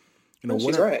said,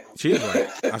 she's right. She is right.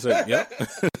 I said, yep.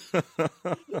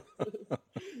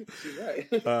 She's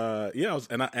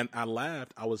right. I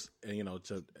laughed. I was,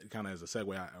 to kind of as a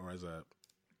segue or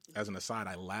as an aside,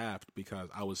 I laughed because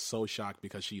I was so shocked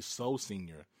because she's so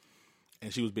senior,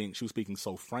 and she was speaking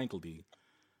so frankly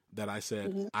that I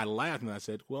said, I laughed and I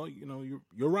said, well,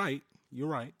 you're right. You're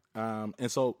right.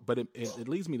 And so, but it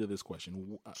leads me to this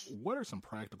question. What are some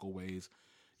practical ways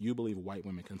you believe white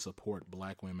women can support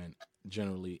Black women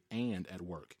generally and at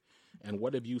work? And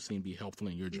what have you seen be helpful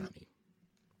in your journey?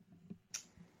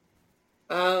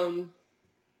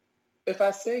 If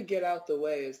I say get out the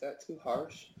way, is that too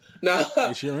harsh? No.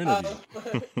 It's your interview.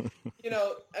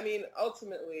 I mean,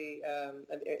 ultimately,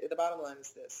 the bottom line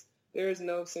is this. There is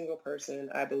no single person,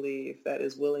 I believe, that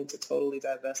is willing to totally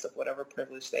divest of whatever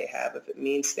privilege they have if it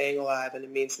means staying alive and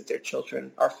it means that their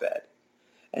children are fed.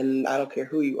 And I don't care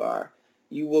who you are.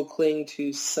 You will cling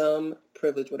to some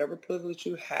privilege, whatever privilege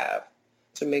you have,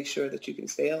 to make sure that you can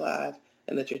stay alive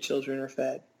and that your children are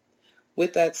fed.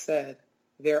 With that said,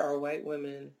 there are white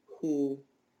women who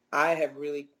I have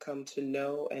really come to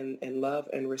know and love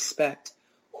and respect,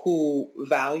 who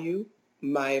value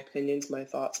my opinions, my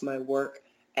thoughts, my work,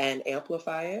 and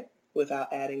amplify it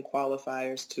without adding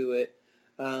qualifiers to it.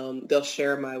 They'll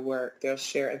share my work. They'll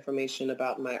share information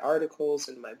about my articles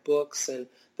and my books, and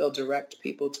they'll direct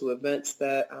people to events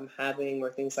that I'm having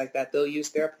or things like that. They'll use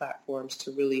their platforms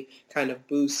to really kind of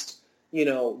boost,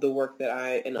 the work that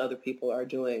I and other people are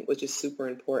doing, which is super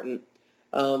important.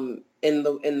 In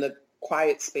the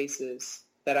quiet spaces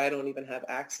that I don't even have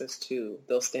access to,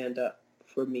 they'll stand up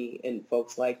for me and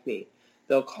folks like me.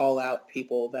 They'll call out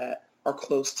people that are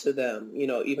close to them,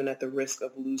 even at the risk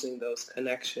of losing those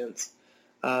connections.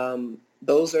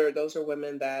 Those are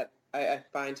women that I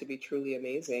find to be truly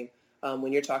amazing.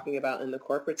 When you're talking about in the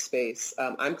corporate space,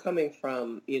 I'm coming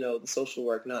from, the social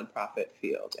work nonprofit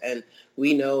field, and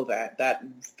we know that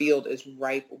field is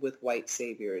ripe with white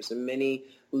saviors, and many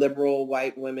liberal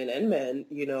white women and men,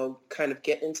 kind of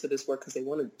get into this work because they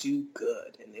want to do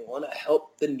good and they want to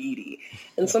help the needy.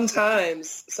 And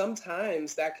sometimes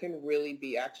that can really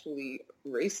be actually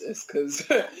racist because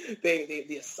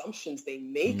the assumptions they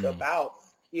make about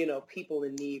people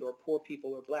in need or poor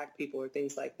people or black people or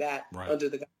things like that under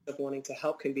the guise of wanting to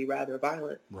help can be rather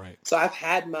violent. Right. So I've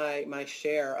had my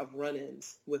share of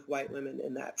run-ins with white women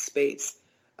in that space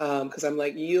because I'm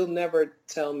like, you'll never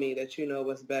tell me that you know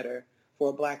what's better for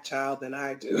a black child than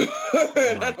I do.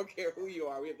 And I don't care who you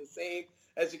are. We have the same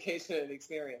education and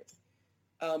experience.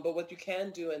 But what you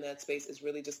can do in that space is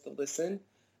really just to listen.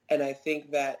 And I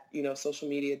think that, social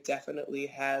media definitely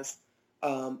has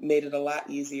made it a lot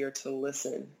easier to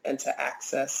listen and to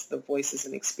access the voices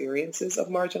and experiences of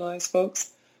marginalized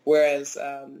folks, whereas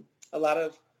a lot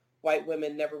of white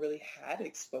women never really had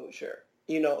exposure,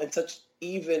 in such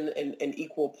even and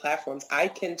equal platforms. I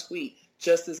can tweet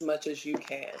just as much as you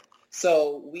can.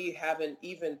 So we have an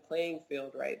even playing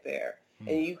field right there.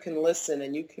 And you can listen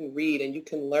and you can read and you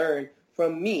can learn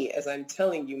from me as I'm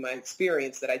telling you my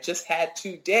experience that I just had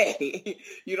today.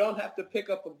 You don't have to pick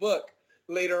up a book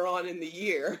later on in the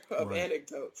year of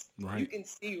anecdotes. You can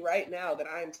see right now that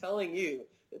I'm telling you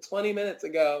that 20 minutes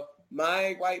ago,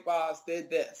 my white boss did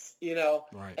this,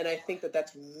 and I think that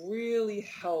that's really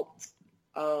helped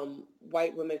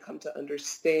white women come to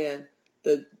understand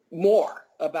more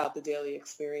about the daily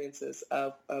experiences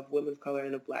of women of color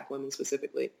and of black women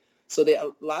specifically. So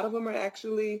a lot of them are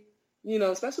actually,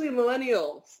 especially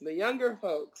millennials, the younger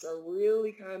folks are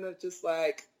really kind of just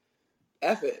like,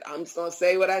 F it. I'm just going to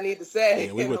say what I need to say.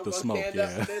 Yeah, we with the smoke, I'm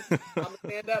going to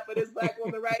stand up for this black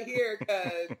woman right here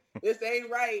because this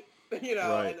ain't right,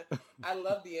 And I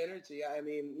love the energy. I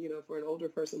mean, for an older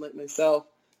person like myself,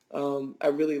 I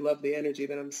really love the energy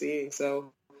that I'm seeing.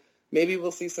 So maybe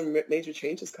we'll see some major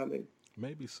changes coming.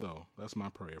 Maybe so. That's my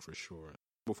prayer for sure.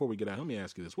 Before we get out, let me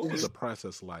ask you this. What was the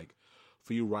process like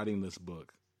for you writing this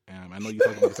book? I know you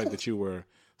talked about the fact that you were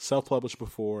self-published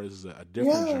before. This is a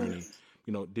different journey.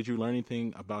 Did you learn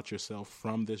anything about yourself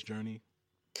from this journey?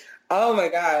 Oh my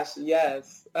gosh,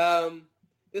 yes.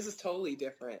 This is totally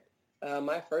different.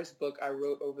 My first book I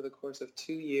wrote over the course of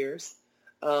 2 years.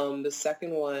 The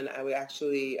second one, I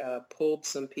actually pulled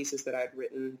some pieces that I'd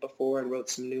written before and wrote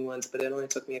some new ones, but it only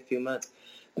took me a few months.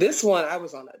 This one, I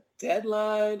was on a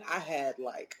deadline. I had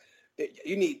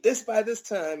you need this by this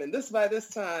time and this by this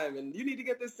time, and you need to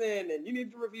get this in, and you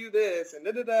need to review this, and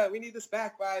we need this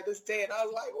back by this day. And I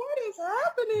was like, what is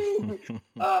happening?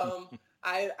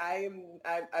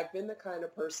 I've been the kind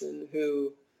of person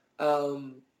who,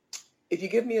 if you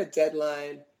give me a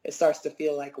deadline, it starts to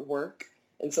feel like work.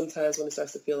 And sometimes when it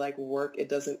starts to feel like work, it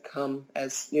doesn't come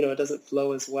as, it doesn't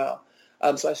flow as well.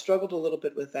 So I struggled a little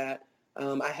bit with that.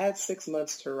 I had 6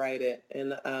 months to write it.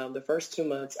 And the first 2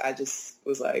 months, I just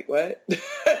was like, what?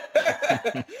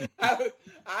 I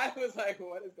was like,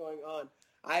 what is going on?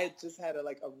 I had just had a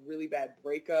really bad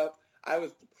breakup. I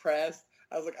was depressed.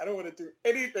 I was like, I don't want to do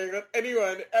anything with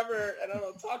anyone ever. And I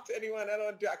don't talk to anyone.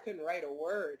 I couldn't write a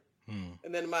word.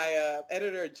 And then my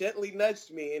editor gently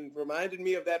nudged me and reminded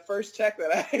me of that first check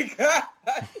that I got.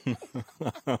 And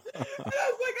I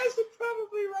was like, I should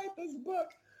probably write this book.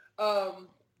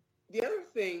 The other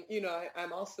thing,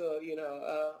 I'm also,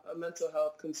 a mental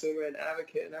health consumer and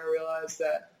advocate, and I realized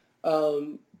that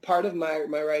part of my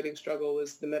writing struggle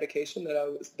was the medication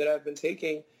that I've been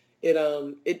taking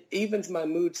it evens my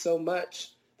mood so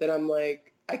much that I'm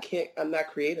like, I'm not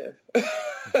creative.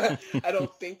 I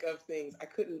don't think of things.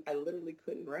 I literally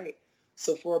couldn't write.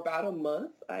 So for about a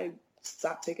month, I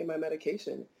stopped taking my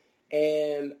medication.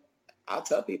 And I'll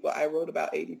tell people I wrote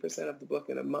about 80% of the book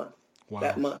in a month,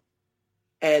 that month.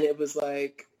 And it was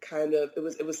like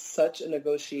it was such a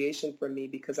negotiation for me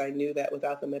because I knew that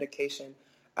without the medication,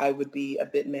 I would be a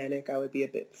bit manic. I would be a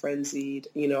bit frenzied.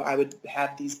 I would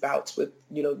have these bouts with,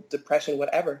 depression,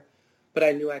 whatever. But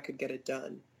I knew I could get it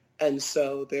done. And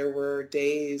so there were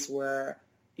days where,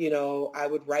 I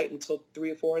would write until 3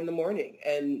 or 4 in the morning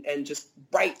and just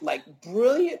write like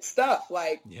brilliant stuff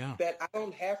that I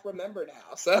don't half remember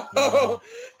now. So,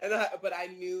 but I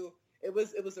knew it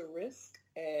was a risk.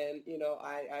 And,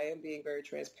 I am being very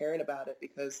transparent about it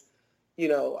because,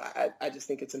 I just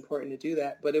think it's important to do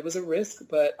that. But it was a risk,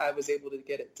 but I was able to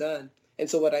get it done. And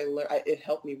so what I learned, it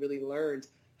helped me really learn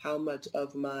how much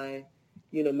of my,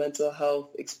 mental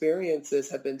health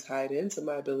experiences have been tied into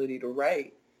my ability to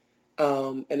write.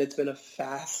 And it's been a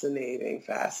fascinating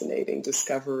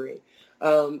discovery.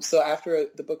 So after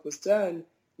the book was done,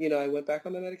 I went back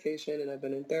on my medication and I've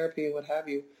been in therapy and what have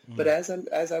you. Mm. But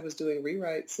as I was doing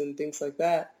rewrites and things like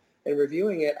that and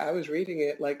reviewing it, I was reading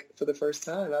it like for the first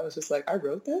time. I was just like, I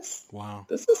wrote this? Wow.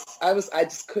 I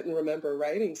just couldn't remember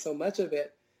writing so much of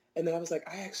it. And then I was like,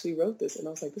 I actually wrote this. And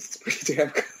I was like, this is pretty damn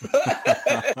good.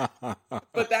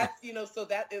 But that's, so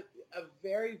that is a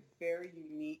very, very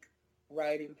unique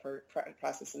writing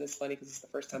process. And it's funny because it's the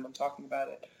first time I'm talking about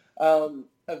it.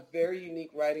 A very unique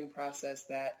writing process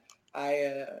that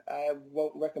I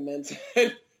won't recommend to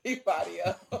anybody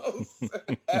else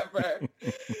ever.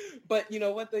 But you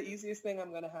know what? The easiest thing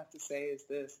I'm going to have to say is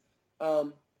this.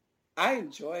 I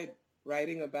enjoyed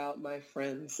writing about my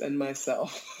friends and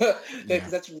myself because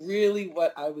that's really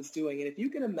what I was doing. And if you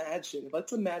can imagine,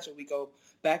 let's imagine we go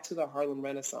back to the Harlem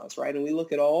Renaissance, right? And we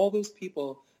look at all those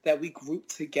people that we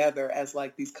grouped together as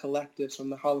like these collectives from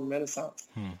the Harlem Renaissance.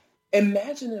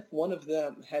 Imagine if one of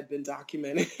them had been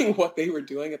documenting what they were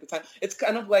doing at the time. It's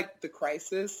kind of like the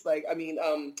crisis,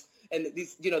 and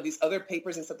these, these other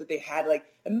papers and stuff that they had. Like,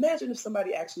 imagine if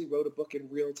somebody actually wrote a book in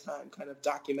real time, kind of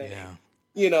documenting,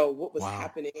 what was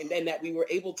happening, and that we were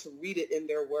able to read it in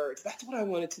their words. That's what I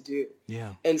wanted to do.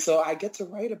 Yeah. And so I get to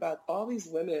write about all these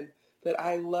women that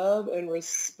I love and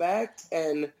respect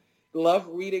and love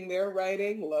reading their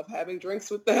writing, love having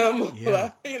drinks with them,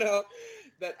 love, and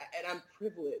I'm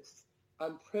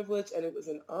privileged, and it was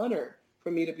an honor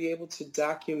for me to be able to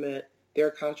document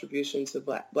their contribution to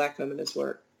Black feminist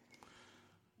work.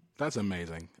 That's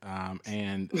amazing,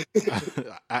 and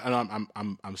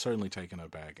I'm certainly taken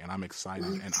aback, and I'm excited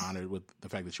and honored with the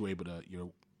fact that you're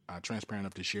transparent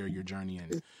enough to share your journey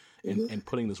and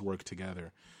putting this work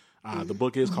together. The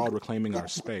book is called Reclaiming Our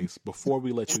Space. Before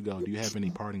we let you go, do you have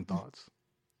any parting thoughts?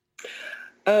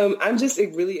 I'm just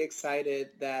really excited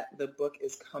that the book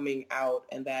is coming out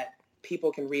and that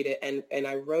people can read it. And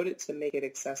I wrote it to make it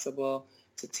accessible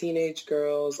to teenage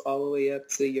girls all the way up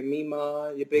to your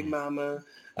Mima, your Big Mama.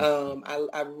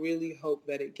 I really hope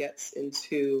that it gets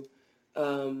into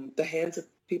the hands of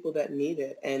people that need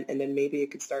it. And then maybe it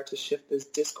could start to shift this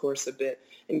discourse a bit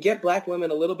and get Black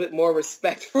women a little bit more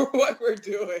respect for what we're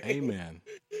doing. Amen.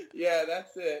 Yeah,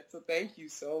 that's it. So thank you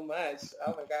so much.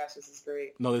 Oh my gosh, this is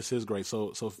great. No, this is great. So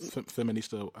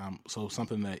Feminista, so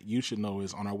something that you should know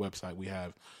is on our website we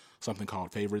have something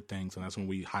called Favorite Things, and that's when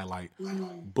we highlight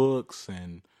books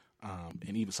and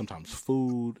even sometimes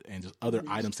food and just other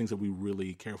items, things that we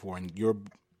really care for. And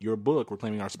your book,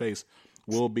 Reclaiming Our Space,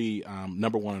 will be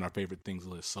number one on our favorite things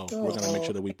list. So we're going to make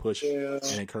sure that we push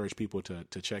and encourage people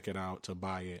to check it out, to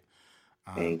buy it,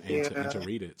 and to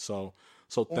read it. So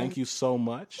thank you so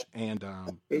much. And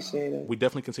appreciate it. We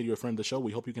definitely consider you a friend of the show.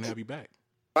 We hope you can have you back.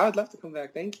 I'd love to come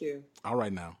back. Thank you. All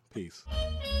right now. Peace.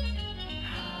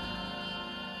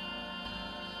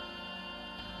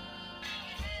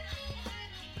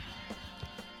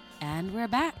 And we're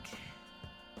back.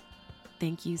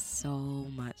 Thank you so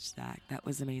much, Zach. That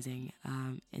was amazing.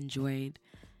 Enjoyed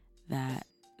that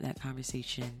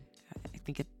conversation. I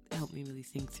think it helped me really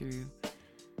think through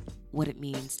what it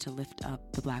means to lift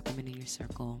up the Black women in your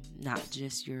circle, not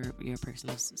just your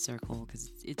personal circle,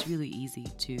 because it's really easy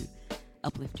to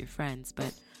uplift your friends,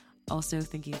 but also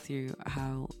thinking through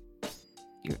how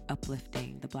you're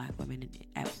uplifting the Black women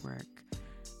at work,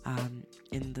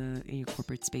 in your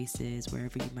corporate spaces,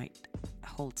 wherever you might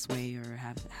hold sway or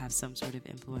have some sort of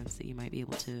influence that you might be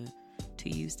able to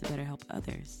use to better help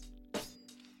others.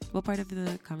 What part of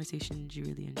the conversation did you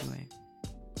really enjoy?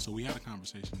 So we had a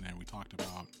conversation there. We talked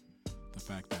about the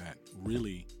fact that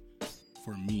really,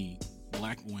 for me,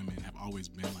 Black women have always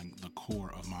been like the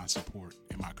core of my support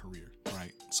in my career,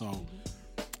 right? So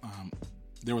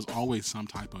there was always some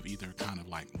type of either kind of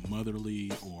like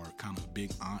motherly or kind of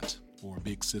big aunt or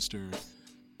big sister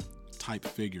type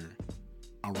figure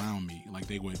around me. Like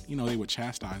they would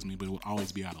chastise me, but it would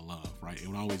always be out of love, right? It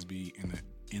would always be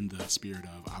in the spirit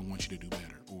of, I want you to do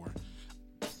better, or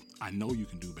I know you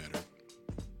can do better,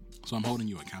 so I'm holding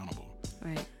you accountable.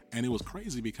 Right. And it was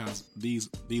crazy because these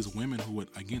women who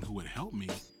would help me,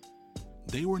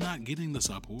 they were not getting the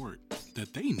support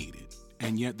that they needed,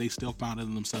 and yet they still found it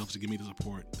in themselves to give me the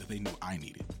support that they knew I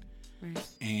needed. Right.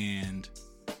 And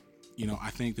I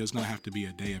think there's going to have to be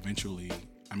a day eventually.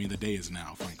 I mean, the day is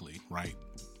now, frankly, right?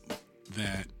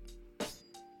 That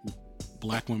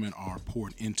Black women are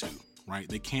poured into, right?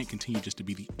 They can't continue just to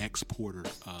be the exporter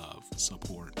of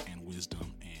support and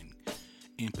wisdom and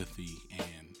empathy and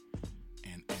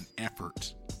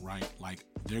effort, right? Like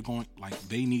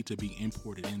they need to be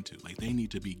imported into, like they need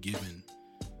to be given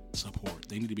support.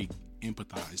 They need to be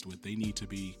empathized with. They need to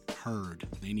be heard.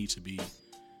 They need to be,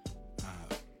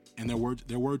 and their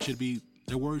word should be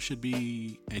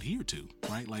adhered to,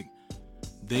 right? Like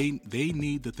they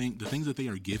need the things that they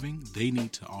are giving, they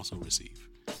need to also receive.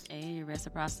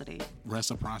 Reciprocity.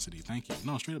 Thank you.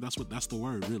 No, straight up, that's the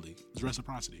word, really. It's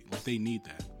reciprocity. Like they need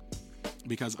that.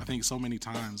 Because I think so many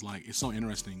times, like, it's so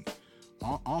interesting.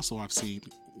 Also, I've seen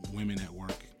women at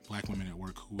work, Black women at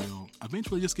work, who will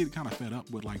eventually just get kind of fed up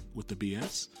with the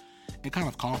BS and kind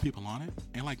of call people on it,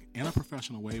 and like in a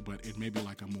professional way, but it may be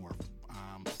like a more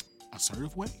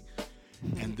assertive way.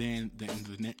 And then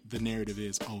the narrative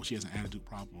is, oh, she has an attitude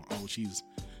problem, or oh, she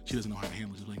doesn't know how to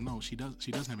handle it. She's like, no, she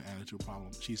doesn't have an attitude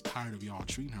problem. She's tired of y'all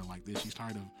treating her like this. She's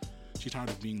tired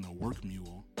of being the work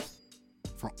mule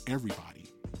for everybody.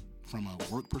 From a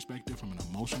work perspective, from an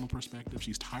emotional perspective,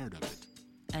 she's tired of it.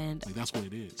 And like, that's what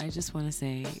it is. I just want to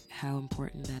say how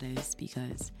important that is,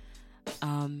 because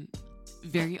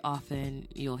very often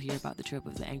you'll hear about the trope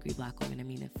of the angry Black woman. I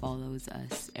mean, it follows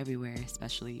us everywhere,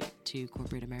 especially to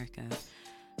corporate America.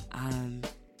 And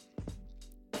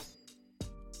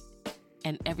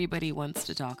everybody wants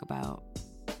to talk about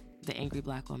the angry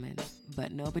Black woman,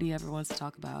 but nobody ever wants to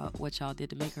talk about what y'all did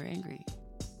to make her angry.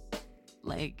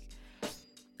 Like,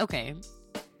 okay,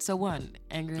 so one,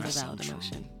 anger is a valid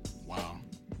emotion. Wow.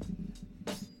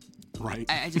 Right.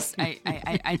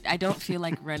 I don't feel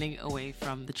like running away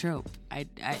from the trope. I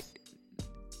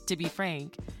to be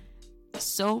frank,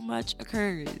 so much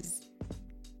occurs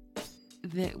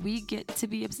that we get to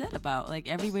be upset about. Like,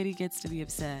 everybody gets to be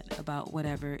upset about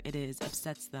whatever it is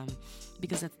upsets them,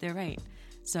 because that's their right.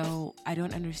 So I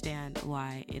don't understand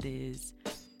why it is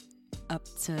up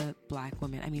to Black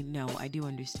women. I mean, no, I do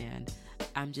understand.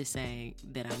 I'm just saying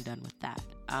that I'm done with that.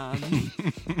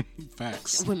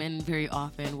 Facts. Women very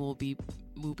often will be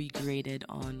graded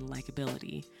on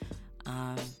likability,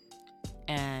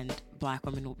 and Black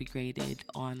women will be graded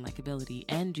on likability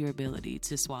and your ability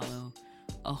to swallow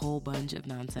a whole bunch of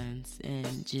nonsense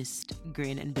and just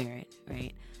grin and bear it,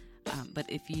 right? But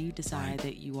if you decide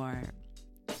that you are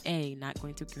A, not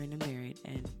going to grin and bear it,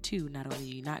 and 2, not only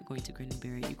are you not going to grin and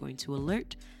bear it, you're going to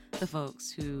alert the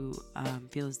folks who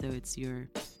feel as though it's your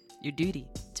duty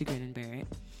to grin and bear it,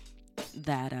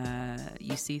 that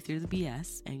you see through the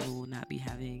BS and you will not be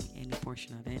having any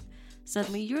portion of it.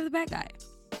 Suddenly you're the bad guy.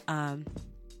 And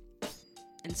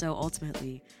so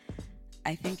ultimately,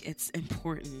 I think it's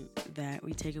important that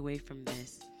we take away from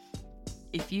this.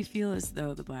 If you feel as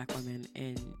though the Black women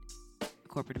in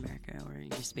corporate America or in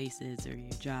your spaces or in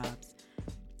your jobs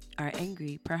are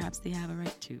angry, perhaps they have a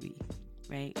right to be,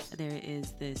 right? There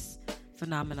is this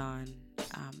phenomenon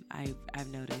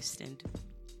I've noticed, and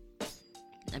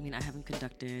I mean, I haven't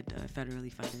conducted a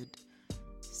federally funded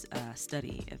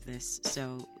study of this,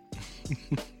 so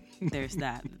there's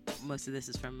that. Most of this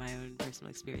is from my own personal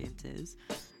experiences.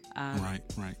 Right.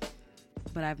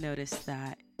 But I've noticed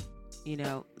that,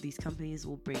 these companies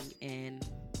will bring in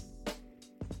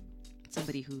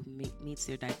somebody who meets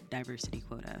their diversity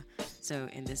quota. So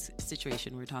in this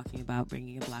situation, we're talking about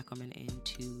bringing a Black woman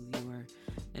into your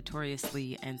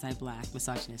notoriously anti-Black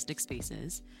misogynistic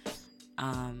spaces.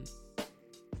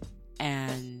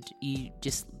 And you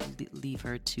just leave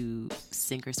her to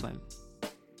sink or swim.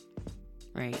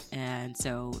 Right. And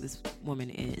so this woman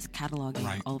is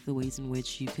cataloging all of the ways in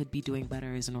which you could be doing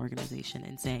better as an organization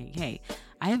and saying, hey,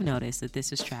 I have noticed that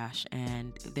this is trash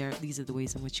and these are the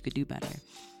ways in which you could do better.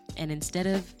 And instead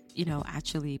of,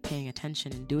 actually paying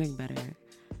attention and doing better,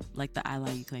 like the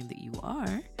ally you claim that you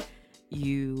are,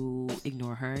 you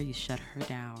ignore her, you shut her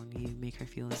down, you make her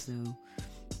feel as though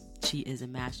she is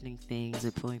imagining things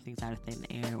or pulling things out of thin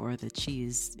air, or that she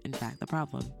is, in fact, the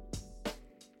problem.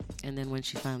 And then when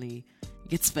she finally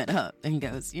gets fed up and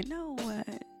goes, you know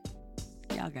what?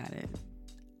 Y'all got it.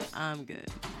 I'm good.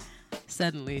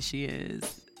 Suddenly she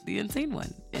is the insane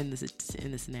one in the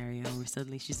scenario, or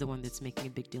suddenly she's the one that's making a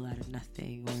big deal out of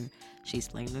nothing, or she's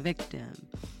playing the victim.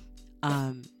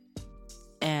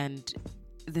 And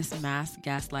this mass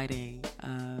gaslighting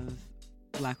of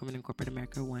Black women in corporate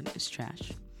America, 1, is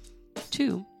trash.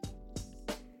 2,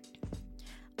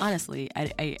 honestly,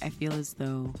 I feel as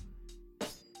though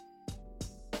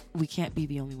we can't be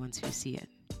the only ones who see it,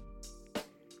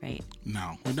 right?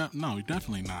 No, we're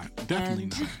definitely not. Definitely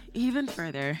and not. Even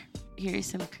further, here are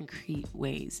some concrete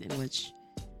ways in which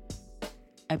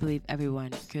I believe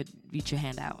everyone could reach a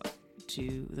hand out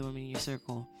to the women in your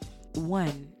circle.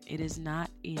 1, it is not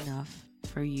enough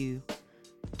for you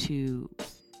to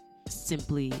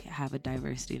simply have a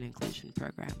diversity and inclusion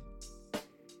program.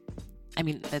 I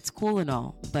mean, that's cool and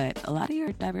all, but a lot of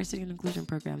your diversity and inclusion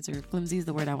programs are flimsy is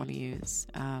the word I want to use.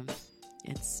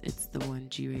 It's the one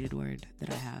G-rated word that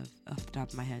I have off the top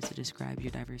of my head to describe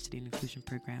your diversity and inclusion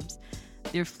programs.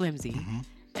 They're flimsy,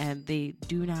 and they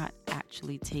do not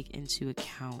actually take into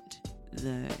account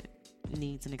the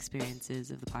needs and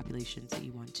experiences of the populations that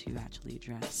you want to actually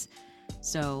address.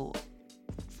 So,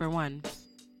 for one,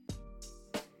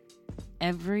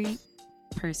 every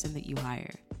person that you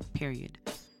hire, period,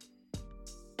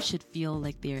 should feel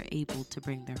like they're able to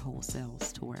bring their whole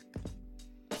selves to work.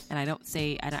 And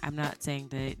I'm not saying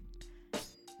that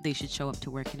they should show up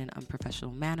to work in an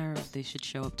unprofessional manner. They should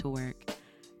show up to work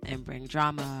and bring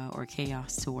drama or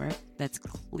chaos to work. That's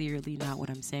clearly not what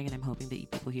I'm saying, and I'm hoping that you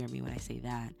people hear me when I say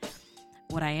that.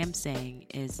 What I am saying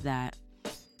is that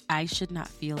I should not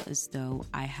feel as though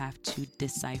I have to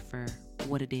decipher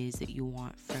what it is that you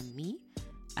want from me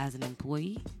as an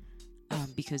employee,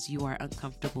 because you are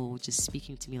uncomfortable just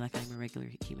speaking to me like I'm a regular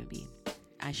human being.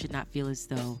 I should not feel as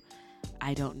though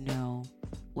I don't know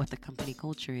what the company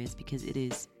culture is, because it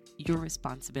is your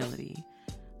responsibility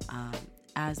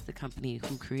as the company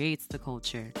who creates the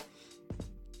culture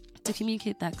to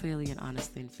communicate that clearly and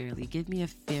honestly and fairly. Give me a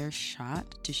fair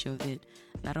shot to show that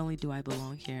not only do I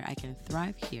belong here, I can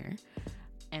thrive here,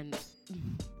 and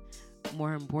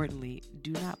more importantly,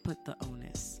 do not put the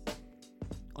onus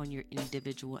on your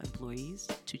individual employees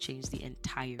to change the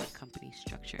entire company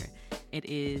structure. It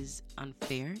is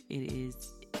unfair. It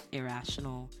is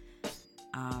irrational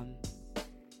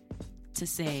to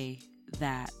say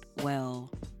that,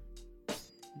 well,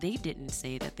 they didn't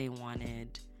say that they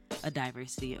wanted a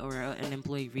diversity or an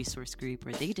employee resource group,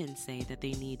 or they didn't say that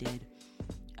they needed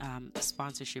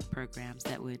sponsorship programs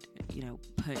that would,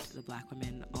 put the Black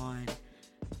women on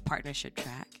partnership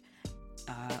track.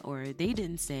 Or they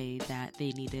didn't say that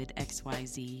they needed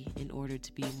XYZ in order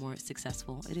to be more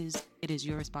successful. It is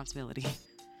your responsibility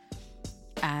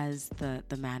as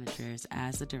the managers,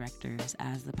 as the directors,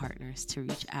 as the partners to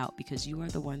reach out, because you are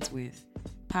the ones with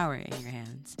power in your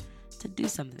hands to do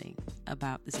something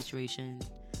about the situation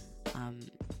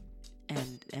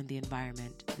and the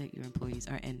environment that your employees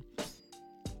are in.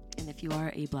 And if you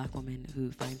are a Black woman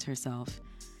who finds herself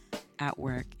at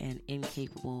work and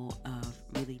incapable of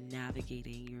really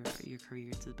navigating your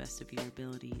career to the best of your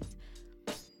abilities,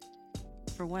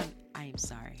 for one, I am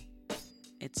sorry.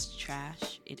 It's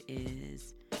trash. It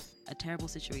is a terrible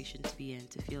situation to be in,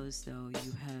 to feel as though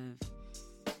you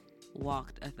have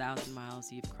walked 1,000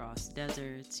 miles, you've crossed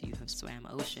deserts, you have swam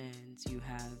oceans, you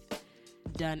have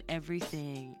done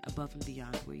everything above and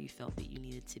beyond where you felt that you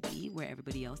needed to be, where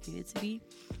everybody else needed to be,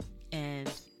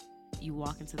 and you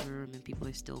walk into the room and people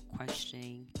are still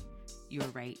questioning your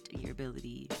right and your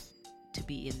ability to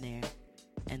be in there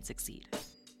and succeed.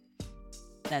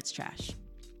 That's trash.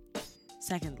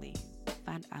 Secondly,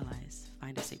 find allies,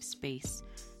 find a safe space,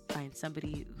 find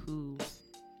somebody who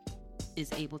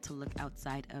is able to look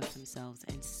outside of themselves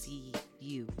and see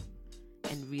you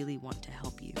and really want to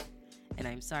help you. And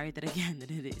I'm sorry that again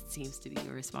that it seems to be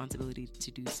your responsibility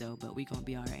to do so, but we're gonna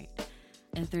be all right.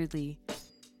 And thirdly,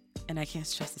 and I can't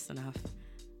stress this enough,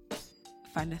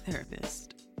 find a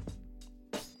therapist.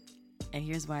 And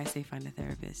here's why I say find a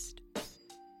therapist.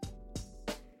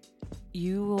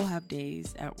 You will have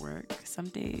days at work, some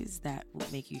days that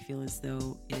will make you feel as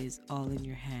though it is all in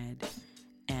your head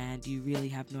and you really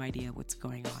have no idea what's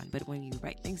going on. But when you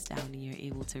write things down and you're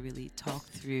able to really talk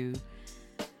through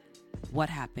what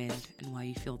happened and why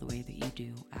you feel the way that you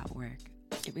do at work,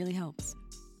 it really helps.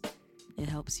 It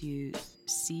helps you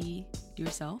see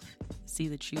yourself, see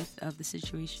the truth of the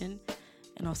situation,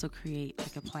 and also create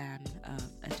like a plan of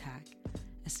attack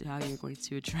as to how you're going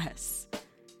to address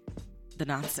the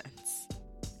nonsense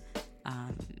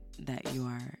that you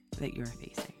are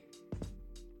facing.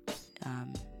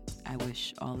 I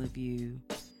wish all of you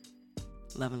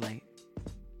love and light.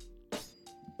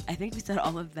 I think we said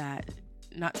all of that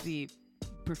not to be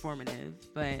performative,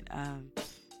 but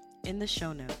in the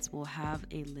show notes, we'll have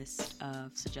a list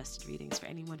of suggested readings for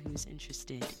anyone who's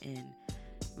interested in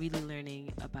really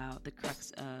learning about the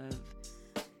crux of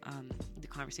the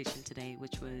conversation today,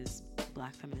 which was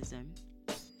Black feminism.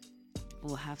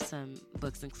 We'll have some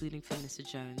books, including Feminista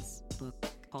Jones' book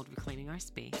called Reclaiming Our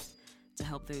Space, to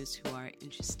help those who are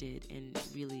interested in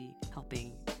really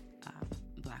helping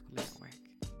Black women at work.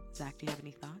 Zach, do you have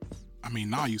any thoughts? I mean,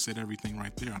 now you said everything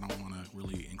right there. I don't want to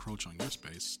really encroach on your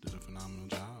space. Did a phenomenal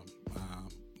job.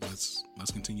 Let's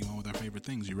continue on with our favorite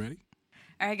things. You ready?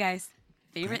 All right, guys.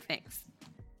 Favorite things.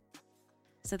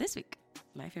 So this week,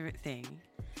 my favorite thing,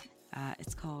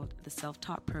 it's called The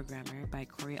Self-Taught Programmer by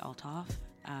Corey Althoff.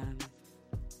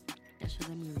 Actually,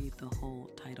 let me read the whole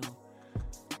title.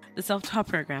 The Self-Taught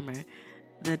Programmer,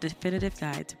 The Definitive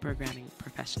Guide to Programming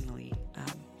Professionally.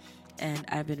 And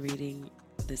I've been reading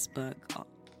this book, for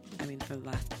the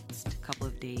last couple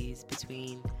of days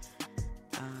between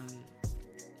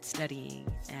studying,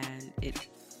 and it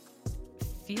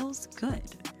feels good.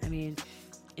 I mean,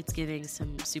 it's giving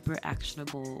some super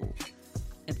actionable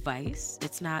advice.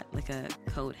 It's not like a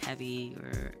code heavy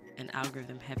or an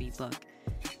algorithm heavy book.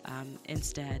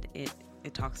 Instead, it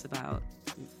talks about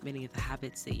many of the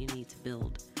habits that you need to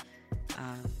build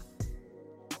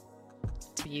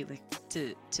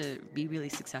to be really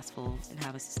successful and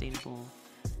have a sustainable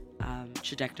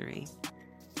trajectory.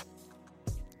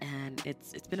 And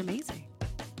it's been amazing.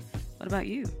 What about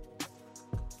you?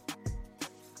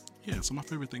 Yeah, so my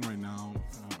favorite thing right now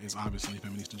is obviously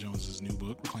Feminista Jones' new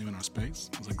book, Reclaiming Our Space.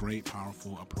 It's a great,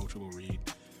 powerful, approachable read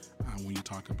when you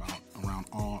talk about around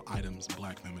all items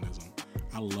Black feminism.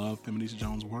 I love Feminista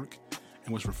Jones' work,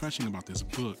 and what's refreshing about this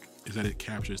book is that it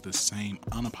captures the same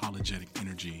unapologetic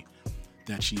energy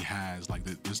that she has, like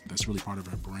that's really part of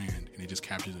her brand, and it just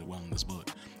captures it well in this book.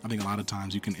 I think a lot of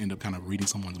times you can end up kind of reading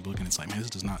someone's book and it's like, man,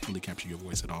 this does not really capture your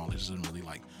voice at all. It doesn't really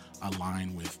like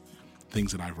align with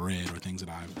things that I've read or other things that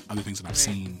I've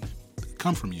seen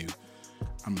come from you.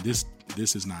 This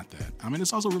is not that.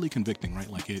 It's also really convicting, right?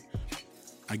 Like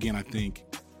I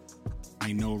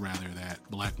know that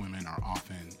Black women are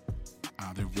often,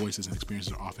 their voices and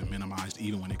experiences are often minimized,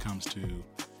 even when it comes to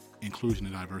inclusion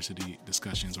and diversity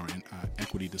discussions or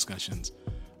equity discussions,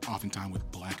 oftentimes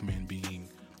with Black men being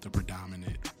the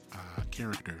predominant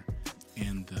character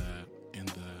in the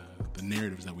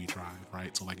narratives that we drive,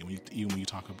 right? So like even when you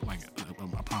talk about, like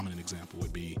a prominent example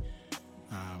would be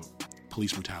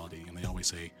police brutality, and they always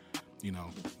say,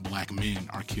 Black men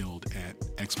are killed at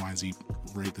X, Y, and Z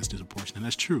rate that's disproportionate. And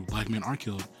that's true. Black men are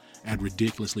killed at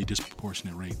ridiculously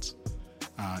disproportionate rates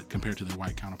compared to their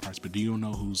white counterparts. But do you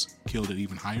know who's killed at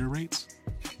even higher rates,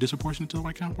 disproportionate to the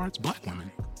white counterparts? Black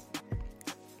women,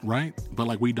 right?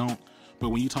 But but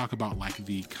when you talk about like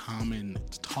the common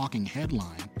talking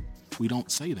headline, we don't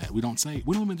say that. We don't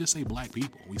even just say Black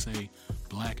people. We say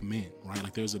Black men, right?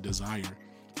 Like there's a desire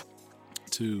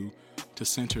to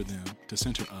center them, to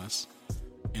center us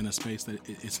in a space that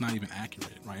it's not even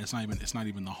accurate, right? It's not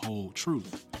even the whole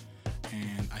truth.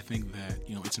 And I think that,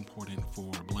 it's important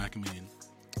for Black men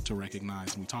to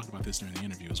recognize, and we talked about this during the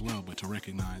interview as well, but to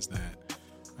recognize that,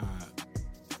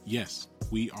 yes,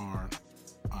 we are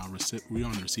on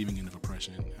the receiving end of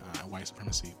oppression, white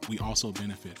supremacy. We also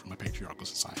benefit from a patriarchal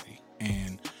society.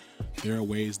 And there are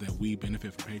ways that we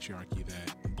benefit from patriarchy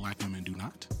that Black women do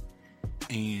not.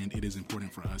 And it is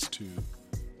important for us to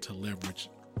leverage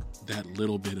that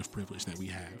little bit of privilege that we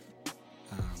have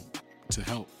to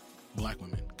help Black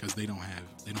women, because they don't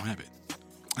have it.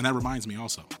 And that reminds me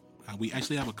also, we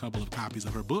actually have a couple of copies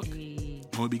of her book.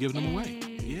 We'll be giving them away.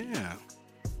 Yeah.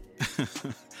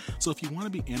 So if you want to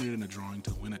be entered in a drawing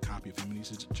to win a copy of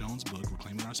Feminista Jones' book,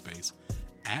 Reclaiming Our Space,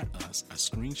 add us a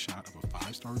screenshot of a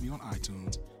 5-star review on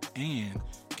iTunes and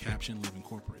caption Living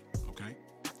Corporate. Okay?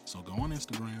 So go on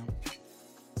Instagram,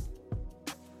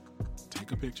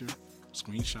 take a picture,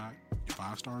 screenshot your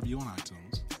 5-star review on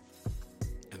iTunes,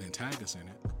 and then tag us in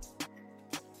it,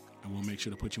 and we'll make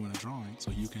sure to put you in a drawing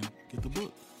so you can get the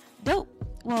book. Dope.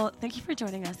 Well, thank you for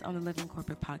joining us on the Living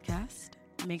Corporate podcast.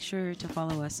 Make sure to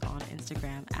follow us on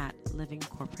Instagram at Living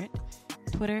Corporate,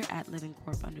 Twitter at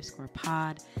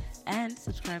livingcorp_pod, and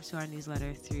subscribe to our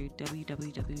newsletter through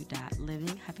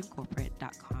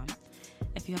www.living-corporate.com.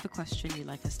 If you have a question you'd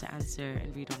like us to answer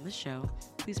and read on the show,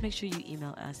 please make sure you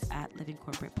email us at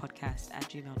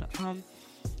livingcorporatepodcast@gmail.com.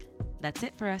 That's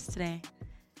it for us today.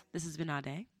 This has been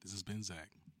Ade. This has been Zach.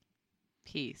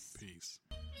 Peace. Peace.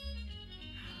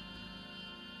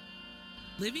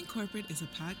 Living Corporate is a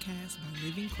podcast by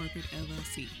Living Corporate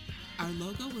LLC. Our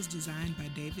logo was designed by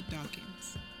David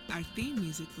Dawkins. Our theme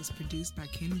music was produced by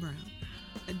Ken Brown.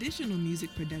 Additional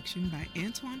music production by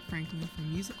Antoine Franklin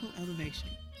from Musical Elevation.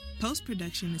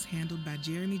 Post-production is handled by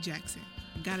Jeremy Jackson.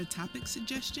 Got a topic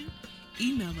suggestion?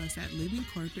 Email us at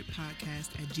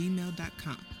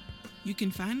livingcorporatepodcast@gmail.com. You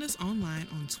can find us online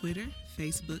on Twitter,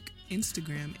 Facebook,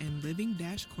 Instagram, and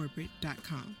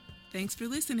living-corporate.com. Thanks for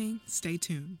listening. Stay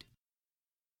tuned.